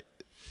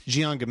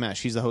Gian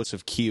Gamesh. He's the host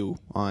of Q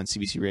on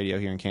CBC Radio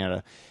here in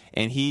Canada,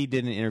 and he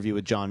did an interview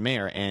with John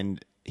Mayer,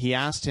 and he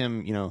asked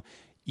him,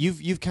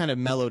 you've kind of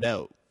mellowed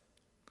out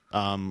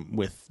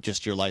with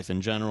just your life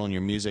in general and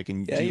your music,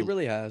 and he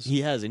really has.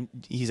 He has, and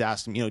he's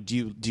asked him,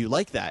 do you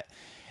like that?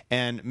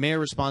 And Mayer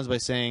responds by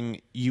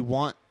saying, you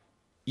want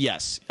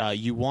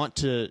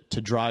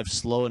to drive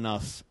slow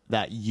enough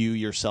that you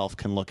yourself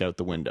can look out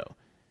the window.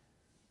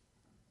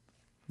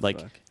 Like,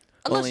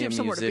 unless you have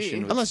somewhere to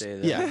be.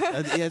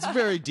 It's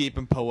very deep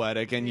and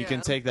poetic, and you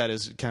can take that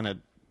as kind of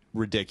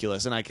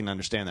ridiculous, and I can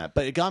understand that.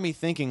 But it got me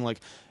thinking,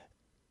 like,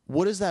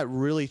 what is that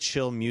really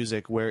chill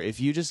music where if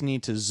you just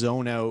need to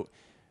zone out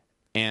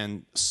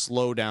and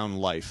slow down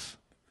life,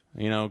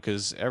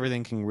 because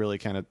everything can really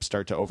kind of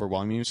start to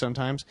overwhelm you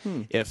sometimes.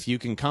 If you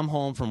can come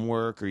home from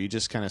work or you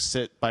just kind of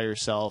sit by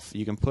yourself,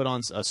 you can put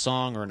on a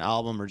song or an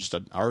album or just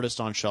an artist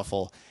on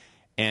shuffle,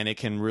 and it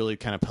can really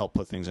kind of help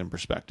put things in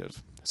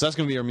perspective. So that's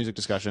going to be our music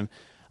discussion.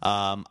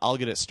 I'll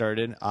get it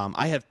started.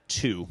 I have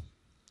two.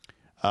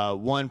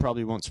 One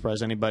probably won't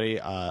surprise anybody.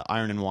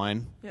 Iron and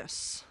Wine.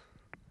 Yes.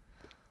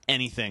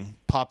 Anything.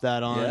 Pop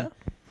that on. Yeah.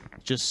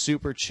 Just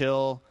super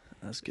chill.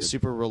 That's good.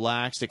 Super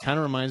relaxed. It kind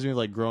of reminds me of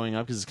like growing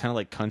up, because it's kind of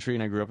like country,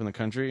 and I grew up in the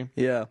country.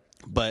 Yeah.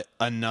 But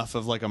enough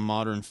of like a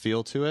modern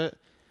feel to it.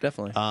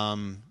 Definitely.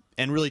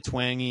 And really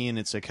twangy, and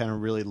it's a kind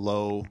of really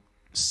low,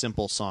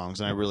 simple songs,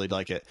 and I really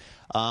like it.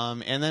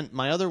 And then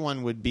my other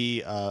one would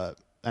be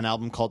an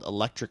album called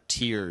Electric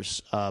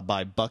Tears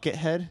by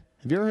Buckethead.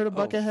 Have you ever heard of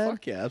Buckethead?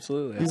 Fuck yeah,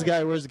 absolutely. He's the guy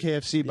who wears the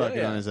KFC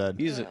bucket on his head.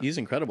 He's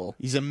incredible.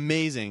 He's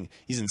amazing.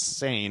 He's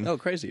insane. Oh,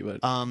 crazy,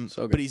 but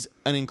so good. But he's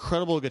an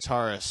incredible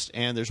guitarist,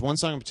 and there's one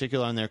song in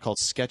particular on there called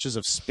Sketches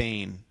of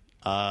Spain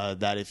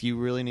that if you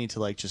really need to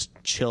like just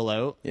chill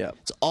out,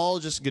 it's all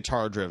just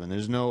guitar driven.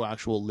 There's no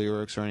actual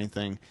lyrics or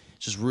anything.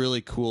 It's just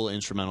really cool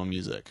instrumental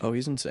music. Oh,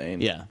 he's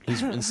insane. Yeah,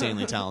 he's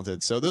insanely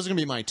talented. So those are going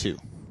to be my two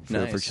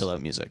for chill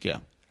out music,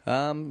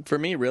 For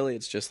me, really,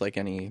 it's just like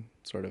any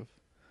sort of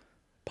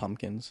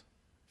Pumpkins.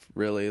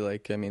 Really,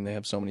 like, I mean, they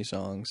have so many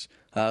songs.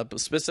 But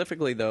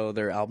specifically, though,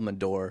 their album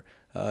Adore,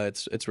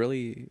 it's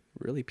really,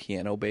 really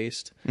piano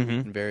based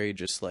and very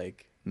just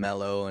like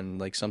mellow and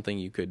like something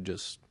you could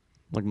just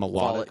like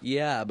melodic.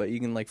 But you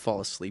can like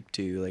fall asleep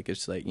to. Like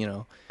it's like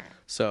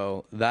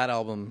So that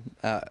album,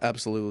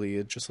 absolutely,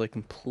 it just like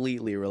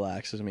completely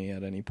relaxes me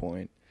at any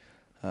point.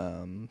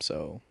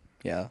 So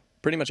yeah,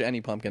 pretty much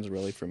any Pumpkins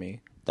really for me.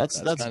 That's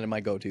kind of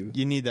my go-to.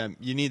 You need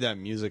that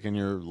music in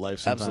your life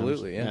sometimes.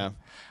 Absolutely, yeah.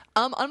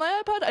 On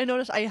my iPod, I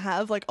noticed I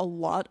have like a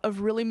lot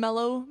of really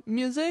mellow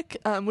music,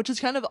 which is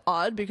kind of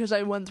odd because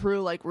I went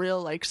through like real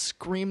like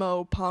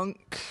screamo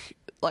punk,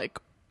 like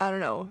I don't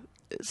know,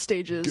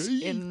 stages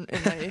in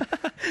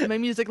my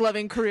music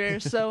loving career.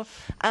 So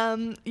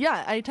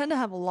I tend to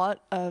have a lot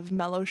of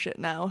mellow shit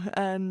now,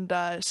 and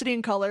City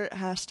and Colour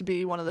has to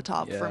be one of the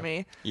top for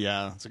me.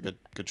 Yeah, it's a good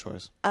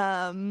choice.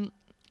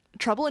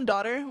 Trouble and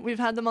Daughter, we've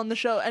had them on the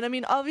show, and I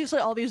mean obviously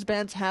all these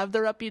bands have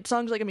their upbeat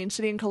songs. Like I mean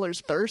City and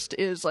Colour's Thirst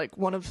is like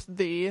one of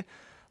the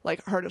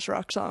like hardest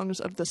rock songs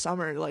of the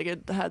summer. Like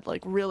it had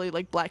like really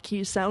like Black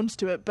Keys sounds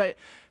to it, but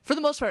for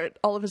the most part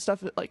all of his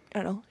stuff, like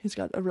I don't know, he's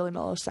got a really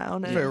mellow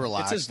sound and very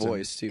relaxed. It's his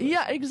voice too.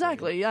 Yeah,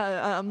 exactly.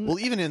 Yeah. Well,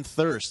 even in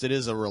Thirst, it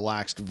is a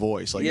relaxed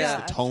voice. Like it's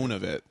the tone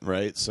of it,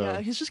 right? So yeah,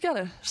 he's just got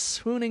a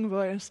swooning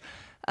voice.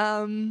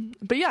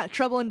 But yeah,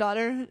 Trouble and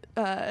Daughter,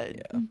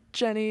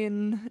 Jenny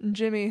and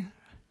Jimmy,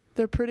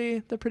 they're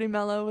pretty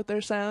mellow with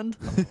their sound.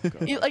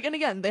 Like, and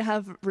again, they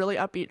have really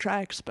upbeat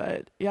tracks,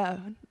 but yeah,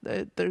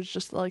 there's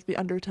just like the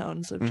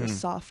undertones of just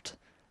soft,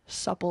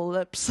 supple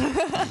lips.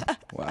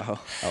 Wow,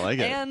 I like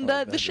it. And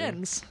the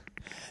Shins.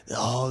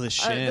 Oh, the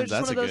Shins. They're just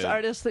that's one of those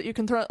artists that you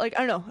can throw. Like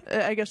I don't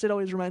know. I guess it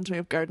always reminds me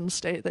of Garden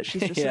State that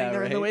she's just sitting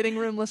there in the waiting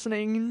room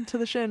listening to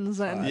the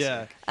Shins. And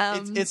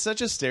it's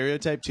such a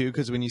stereotype too,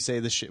 because when you say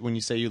when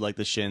you say you like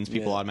the Shins,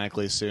 people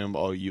automatically assume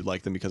you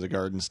like them because of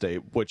Garden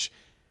State, which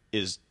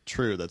is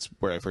true. That's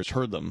where I first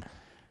heard them.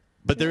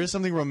 But there is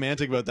something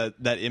romantic about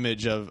that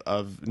image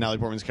of Natalie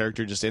Portman's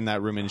character just in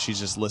that room, and she's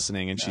just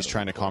listening and she's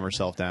trying to calm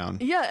herself down.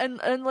 Yeah,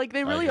 and like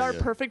they really are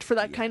perfect for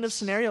that kind of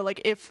scenario.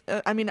 Like if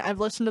I mean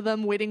I've listened to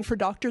them waiting for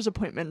doctor's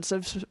appointments.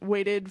 I've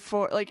waited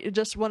for like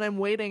just when I'm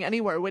waiting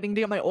anywhere, waiting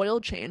to get my oil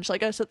changed.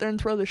 Like I sit there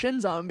and throw the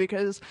Shins on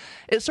because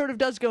it sort of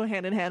does go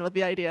hand in hand with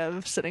the idea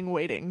of sitting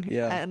waiting.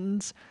 Yeah.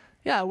 And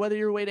yeah, whether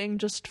you're waiting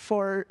just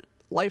for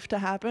life to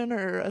happen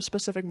or a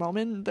specific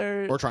moment,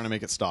 or trying to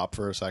make it stop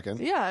for a second.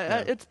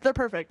 They're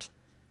perfect.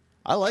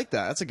 I like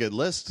that. That's a good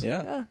list.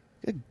 Yeah.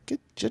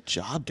 Good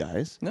job,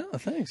 guys. No,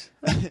 thanks.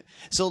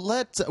 So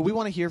we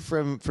want to hear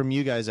from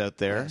you guys out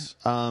there,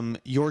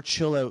 your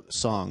chill out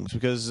songs,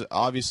 because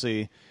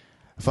obviously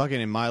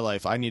fucking in my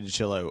life I need to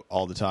chill out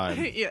all the time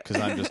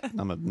because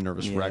I'm a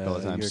nervous wreck all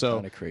the time. You're so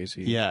kind of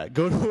crazy. Yeah,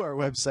 go to our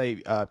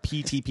website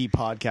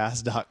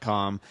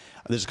ptppodcast.com.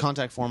 There's a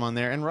contact form on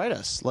there, and write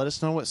us. Let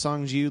us know what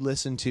songs you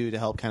listen to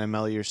help kind of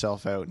mellow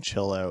yourself out and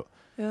chill out.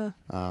 Yeah.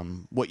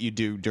 What you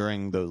do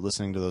during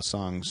listening to those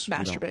songs.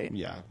 Masturbate.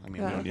 We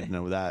don't need to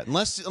know that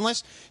unless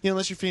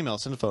you're female.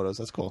 Send photos.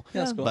 That's cool.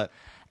 Yeah, that's cool. But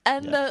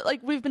And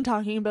like we've been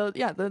talking about,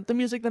 the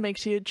music that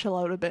makes you chill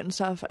out a bit and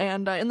stuff.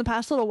 And in the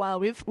past little while,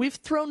 we've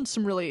thrown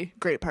some really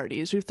great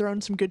parties. We've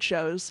thrown some good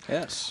shows.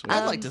 Yes,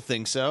 I'd like to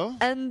think so.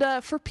 And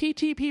for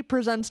PTP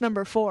Presents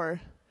number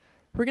 4,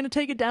 we're gonna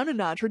take it down a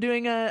notch. We're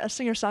doing a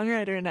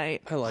singer-songwriter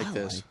night. I like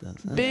this.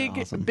 Big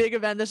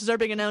event. This is our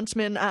big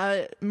announcement.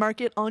 Mark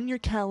it on your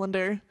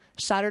calendar.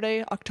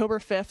 Saturday, October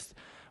 5th.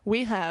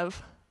 We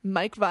have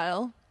Mike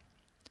Vile,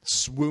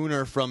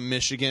 Swooner from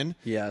Michigan.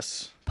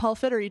 Yes. Paul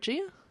Federici.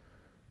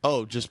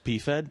 Oh, just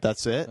PFed?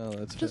 That's it? Oh,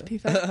 that's Just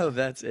it. PFed. Oh,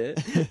 that's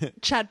it.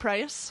 Chad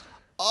Price.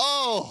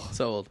 Oh!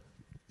 Sold.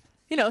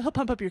 You know, he'll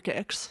pump up your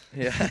kicks.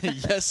 Yeah.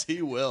 Yes,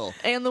 he will.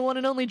 And the one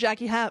and only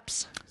Jackie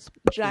Haps.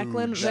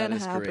 Jacqueline Van That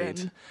is Happen.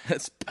 great.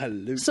 That's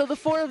Paloof. So the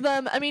 4 of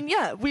them, I mean,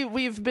 yeah,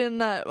 we've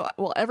been,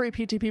 every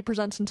PTP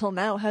Presents until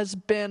now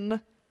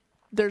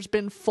there's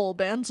been full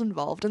bands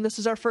involved, and this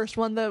is our first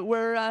one that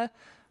we're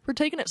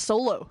taking it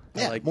solo.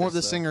 Yeah, like more of the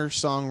this,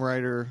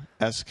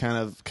 singer-songwriter-esque kind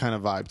of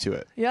vibe to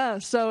it. Yeah,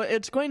 so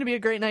it's going to be a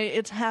great night.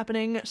 It's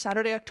happening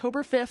Saturday,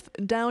 October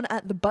 5th, down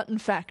at the Button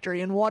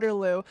Factory in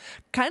Waterloo.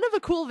 Kind of a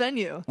cool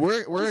venue.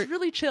 We're Just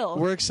really chill.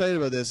 We're excited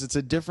about this. It's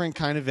a different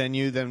kind of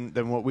venue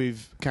than what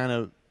we've kind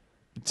of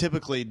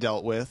typically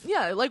dealt with.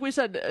 Yeah, like we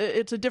said,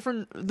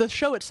 the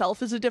show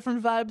itself is a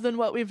different vibe than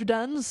what we've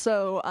done,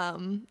 so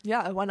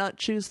why not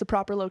choose the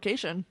proper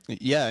location?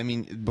 Yeah, I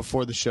mean,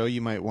 before the show,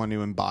 you might want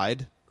to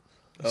imbibe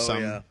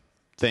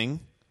thing.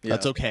 Yeah.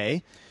 That's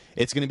okay.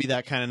 It's going to be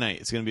that kind of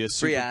night. It's going to be a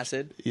super... Free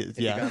acid.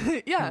 Yeah.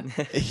 Yeah.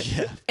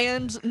 Yeah.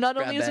 And not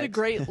only is it a bags.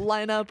 great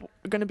lineup,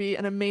 going to be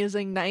an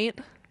amazing night,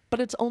 but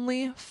it's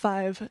only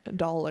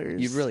 $5.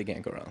 You really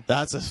can't go wrong.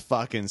 That's a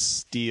fucking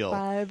steal.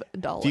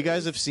 $5. If you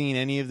guys have seen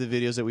any of the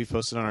videos that we've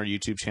posted on our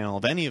YouTube channel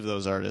of any of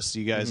those artists,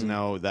 you guys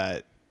know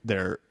that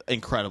they're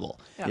incredible.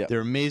 Yeah. Yep. They're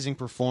amazing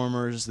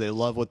performers. They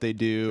love what they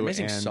do.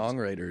 Amazing and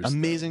songwriters.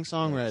 Amazing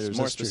songwriters.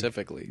 More that's true.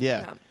 specifically.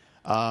 Yeah.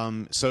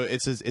 So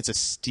it's a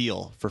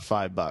steal for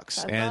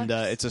 $5, and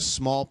it's a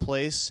small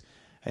place,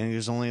 and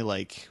there's only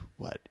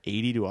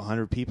 80 to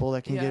 100 people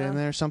that can get in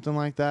there, something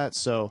like that.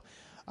 So,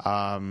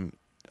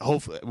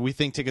 hopefully, we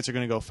think tickets are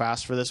going to go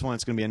fast for this one.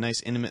 It's going to be a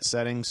nice intimate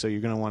setting, so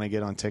you're going to want to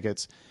get on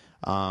tickets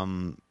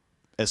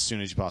as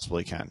soon as you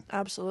possibly can.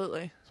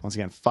 Absolutely. So once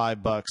again,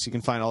 $5. You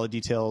can find all the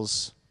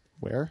details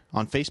where?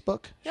 On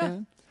Facebook? Yeah.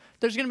 Shannon?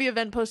 There's going to be an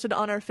event posted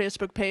on our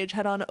Facebook page.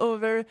 Head on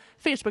over,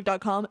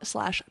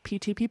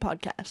 facebook.com/PTP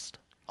podcast.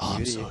 Oh,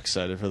 I'm so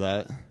excited for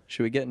that.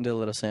 Should we get into a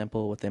little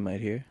sample of what they might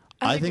hear?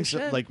 I think we so.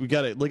 should. We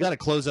got to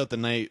close out the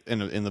night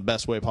in the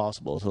best way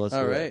possible. So let's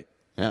All do right. it.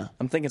 Yeah.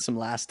 I'm thinking some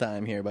Last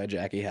Time here by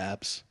Jackie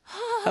Haps.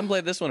 Haven't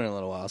played this one in a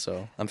little while,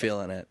 so I'm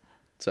feeling it.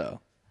 So,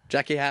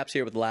 Jackie Haps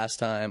here with Last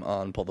Time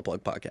on Pull the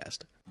Plug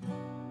podcast.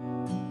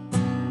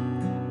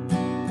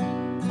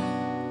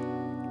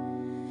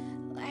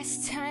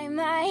 Last time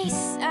I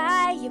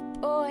saw you,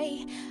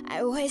 boy,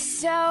 I was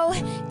so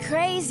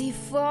crazy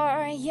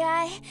for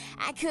ya.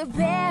 I could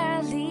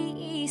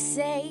barely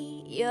say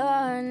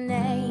your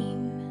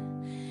name.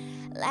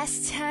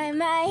 Last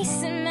time I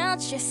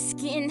smelled your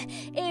skin,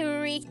 it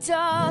reeked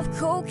of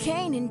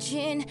cocaine and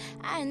gin.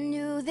 I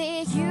knew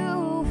that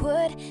you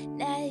would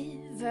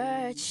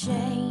never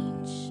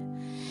change.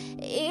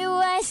 It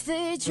was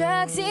the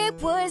drugs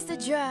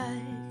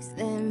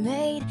that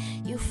made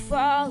you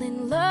fall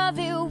in love.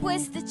 It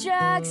was the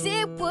drugs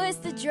that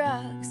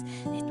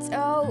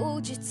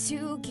told you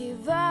to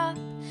give up.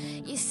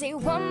 You say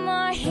one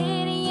more hit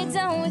and you're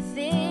done with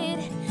it.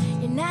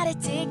 You're not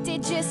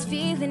addicted, just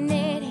feeling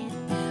it.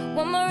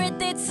 One more hit,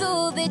 that's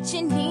all that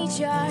you need.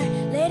 You're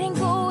letting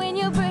go and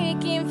you're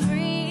breaking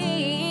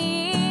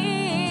free.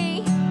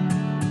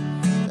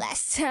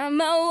 Last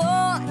time I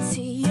walked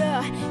to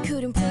you,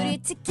 couldn't put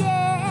it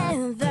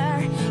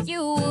together.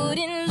 You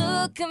wouldn't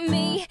look at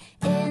me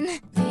in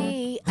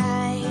the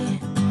eye.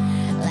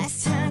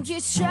 Last time you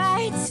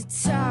tried to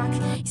talk,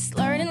 you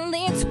slurred and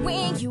lipped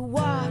when you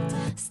walked.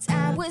 This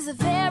time was the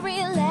very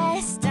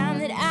last time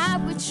that I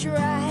would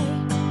try.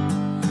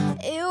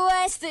 It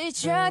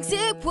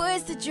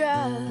was the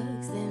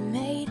drugs that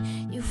made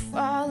you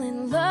fall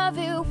in love.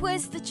 It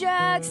was the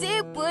drugs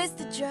it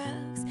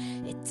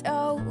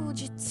told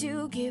you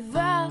to give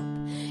up.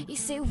 You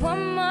say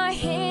one more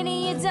hit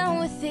and you're done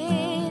with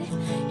it.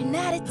 You're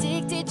not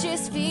addicted,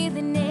 just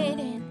feeling it.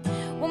 And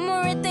one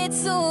more hit,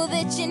 that's all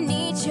that you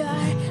need. You're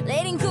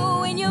letting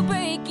go and you're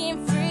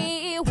breaking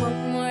free.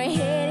 One more hit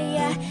and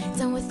you're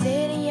done with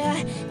it. And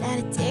you're not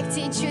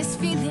addicted, just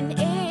feeling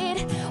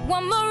it.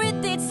 One more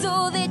hit, that's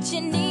all that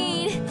you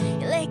need.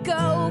 You let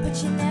go,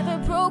 but you never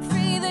broke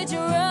free. The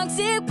drugs,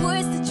 it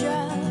was the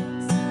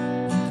drugs.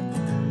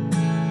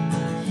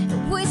 It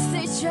was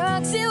the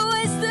drugs, it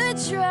was the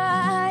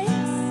drugs.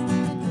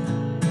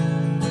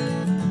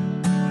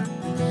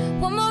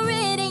 One more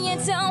hit and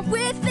you're done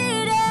with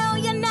it. Oh,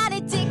 you're not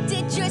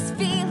addicted, just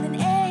feeling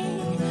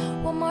it.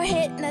 One more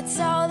hit and that's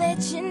all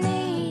that you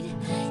need.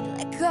 You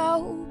let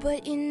go,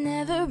 but you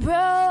never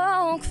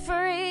broke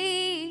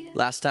free.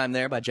 Last Time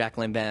there by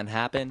Jacqueline Van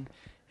Happen.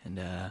 And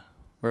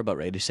we're about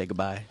ready to say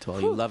goodbye to all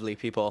you lovely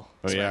people.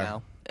 Oh, yeah. Right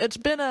now. It's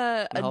been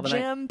a Hell of a night.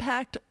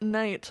 jam-packed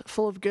night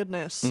full of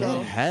goodness.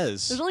 So It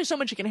has. there's only so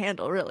much you can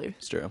handle, really.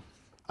 It's true.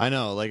 I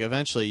know. Like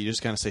eventually, you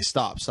just kind of say,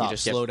 "Stop, just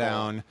get slow full.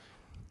 down.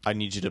 I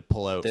need you to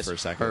pull out This for a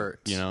second."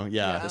 hurts. You know?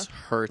 Yeah. This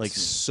hurts. Like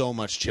so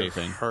much You're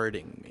chafing.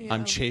 hurting me.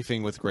 I'm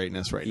chafing with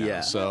greatness right now.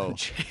 Yeah. So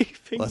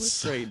Chafing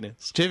let's- with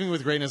greatness. Chafing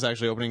with greatness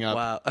actually opening up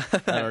Wow.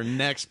 at our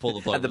next Pull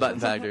the Plug. At the Button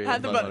Factory.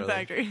 At the Button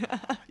Factory.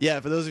 Yeah,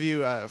 for those of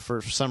you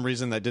for some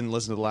reason that didn't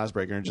listen to the last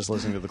break and are just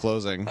listening to the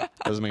closing,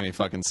 doesn't make any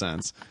fucking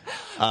sense.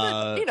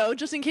 You know,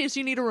 just in case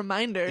you need a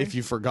reminder. If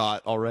you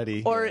forgot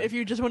already, or if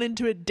you just went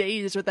into a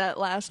daze with that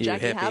last You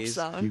Jackie Half hippies.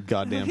 song. You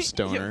goddamn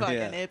stoner. You fucking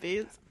Yeah.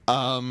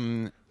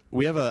 hippies.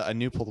 We have a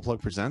new Pull the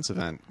Plug Presents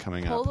event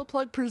coming Pull up. the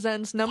Plug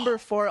presents number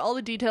 4. All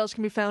the details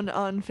can be found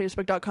on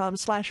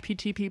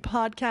facebook.com/PTP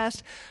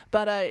podcast.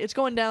 But it's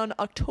going down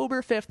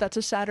October 5th. That's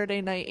a Saturday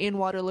night in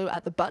Waterloo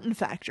at the Button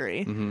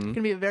Factory. Mm-hmm. It's going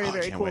to be a very, Oh, I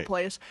very can't cool wait.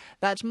 place.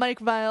 That's Mike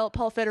Vile,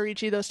 Paul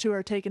Federici. Those two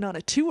are taking on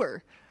a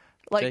tour.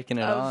 Taking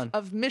it on.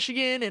 Of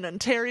Michigan and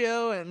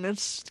Ontario, and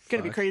it's going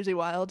to be Fuck. crazy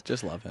wild.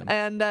 Just love him.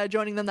 And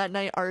joining them that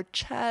night are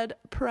Chad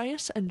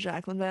Price and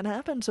Jacqueline Van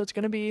Happen. So it's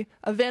going to be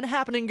a Van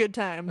Happening good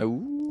time.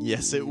 Ooh.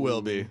 Yes, it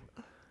will be.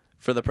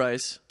 For the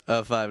price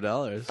of $5.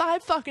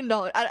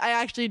 $5 I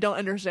actually don't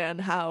understand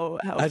how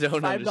I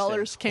don't $5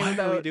 understand. came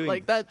Why are we about doing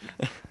like that.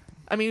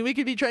 I mean, we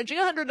could be charging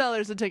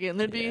 $100 a ticket, and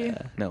there'd be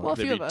No, well, a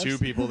There'd few be of us. 2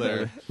 people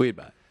there We'd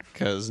buy.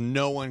 because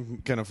no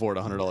one can afford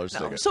 $100 No.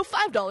 ticket. So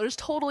 $5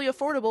 totally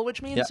affordable,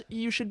 which means Yeah.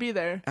 you should be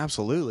there.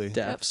 Absolutely.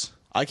 Deps.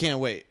 I can't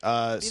wait. Be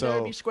there to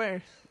So be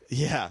square.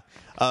 yeah,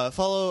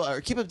 follow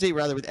or keep up to date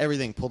rather with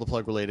everything Pull the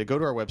Plug related. Go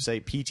to our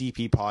website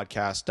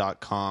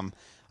ptppodcast.com.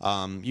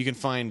 You can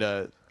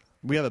find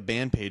we have a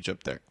band page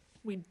up there.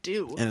 We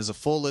do. And as a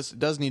full list, it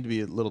does need to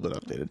be a little bit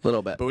updated.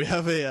 Little bit. But we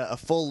have a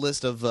full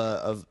list of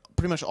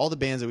pretty much all the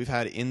bands that we've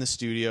had in the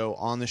studio,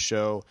 on the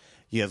show.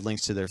 You have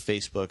links to their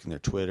Facebook and their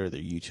Twitter,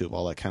 their YouTube,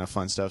 all that kind of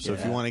fun stuff. So if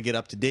you Yeah. want to get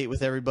up to date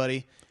with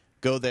everybody,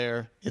 go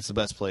there. It's the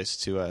best place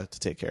to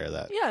take care of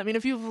that. Yeah, I mean,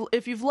 if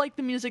you've liked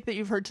the music that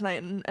you've heard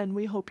tonight, and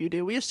we hope you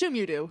do, we assume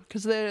you do,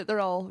 because they're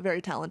all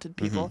very talented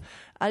people.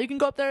 Mm-hmm. You can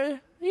go up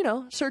there,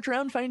 search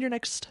around, find your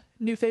next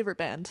new favorite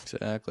band.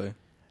 Exactly.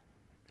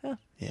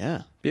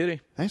 Yeah.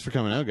 Beauty. Thanks for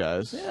coming out,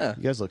 guys. Yeah.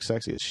 You guys look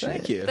sexy as shit.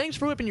 Thank you. Thanks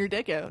for whipping your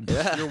dick out.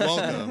 Yeah. You're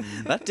welcome.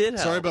 That did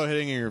help. Sorry about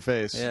hitting in your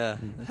face. Yeah,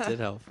 that did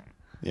help.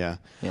 Yeah.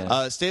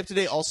 Yeah. Stay up to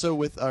date also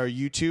with our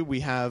YouTube.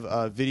 We have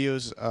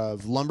videos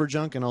of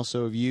Lumberjunk and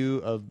also of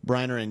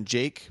Briner and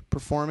Jake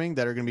performing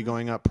that are going to be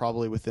going up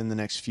probably within the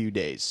next few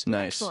days.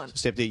 Nice. Excellent. So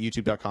stay up to date,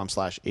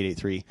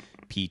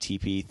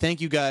 youtube.com/883PTP.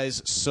 Thank you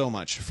guys so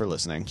much for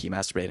listening. Keep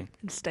masturbating.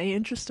 And stay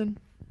interesting.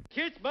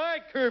 Kiss my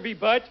curvy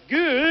butt.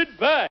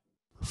 Goodbye.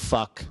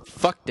 Fuck.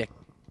 Fuck dick.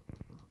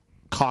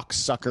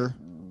 Cocksucker.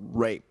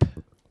 Rape.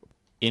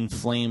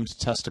 Inflamed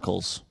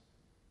testicles.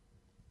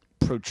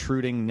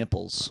 Protruding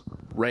nipples.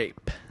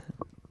 Rape.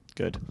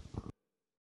 Good.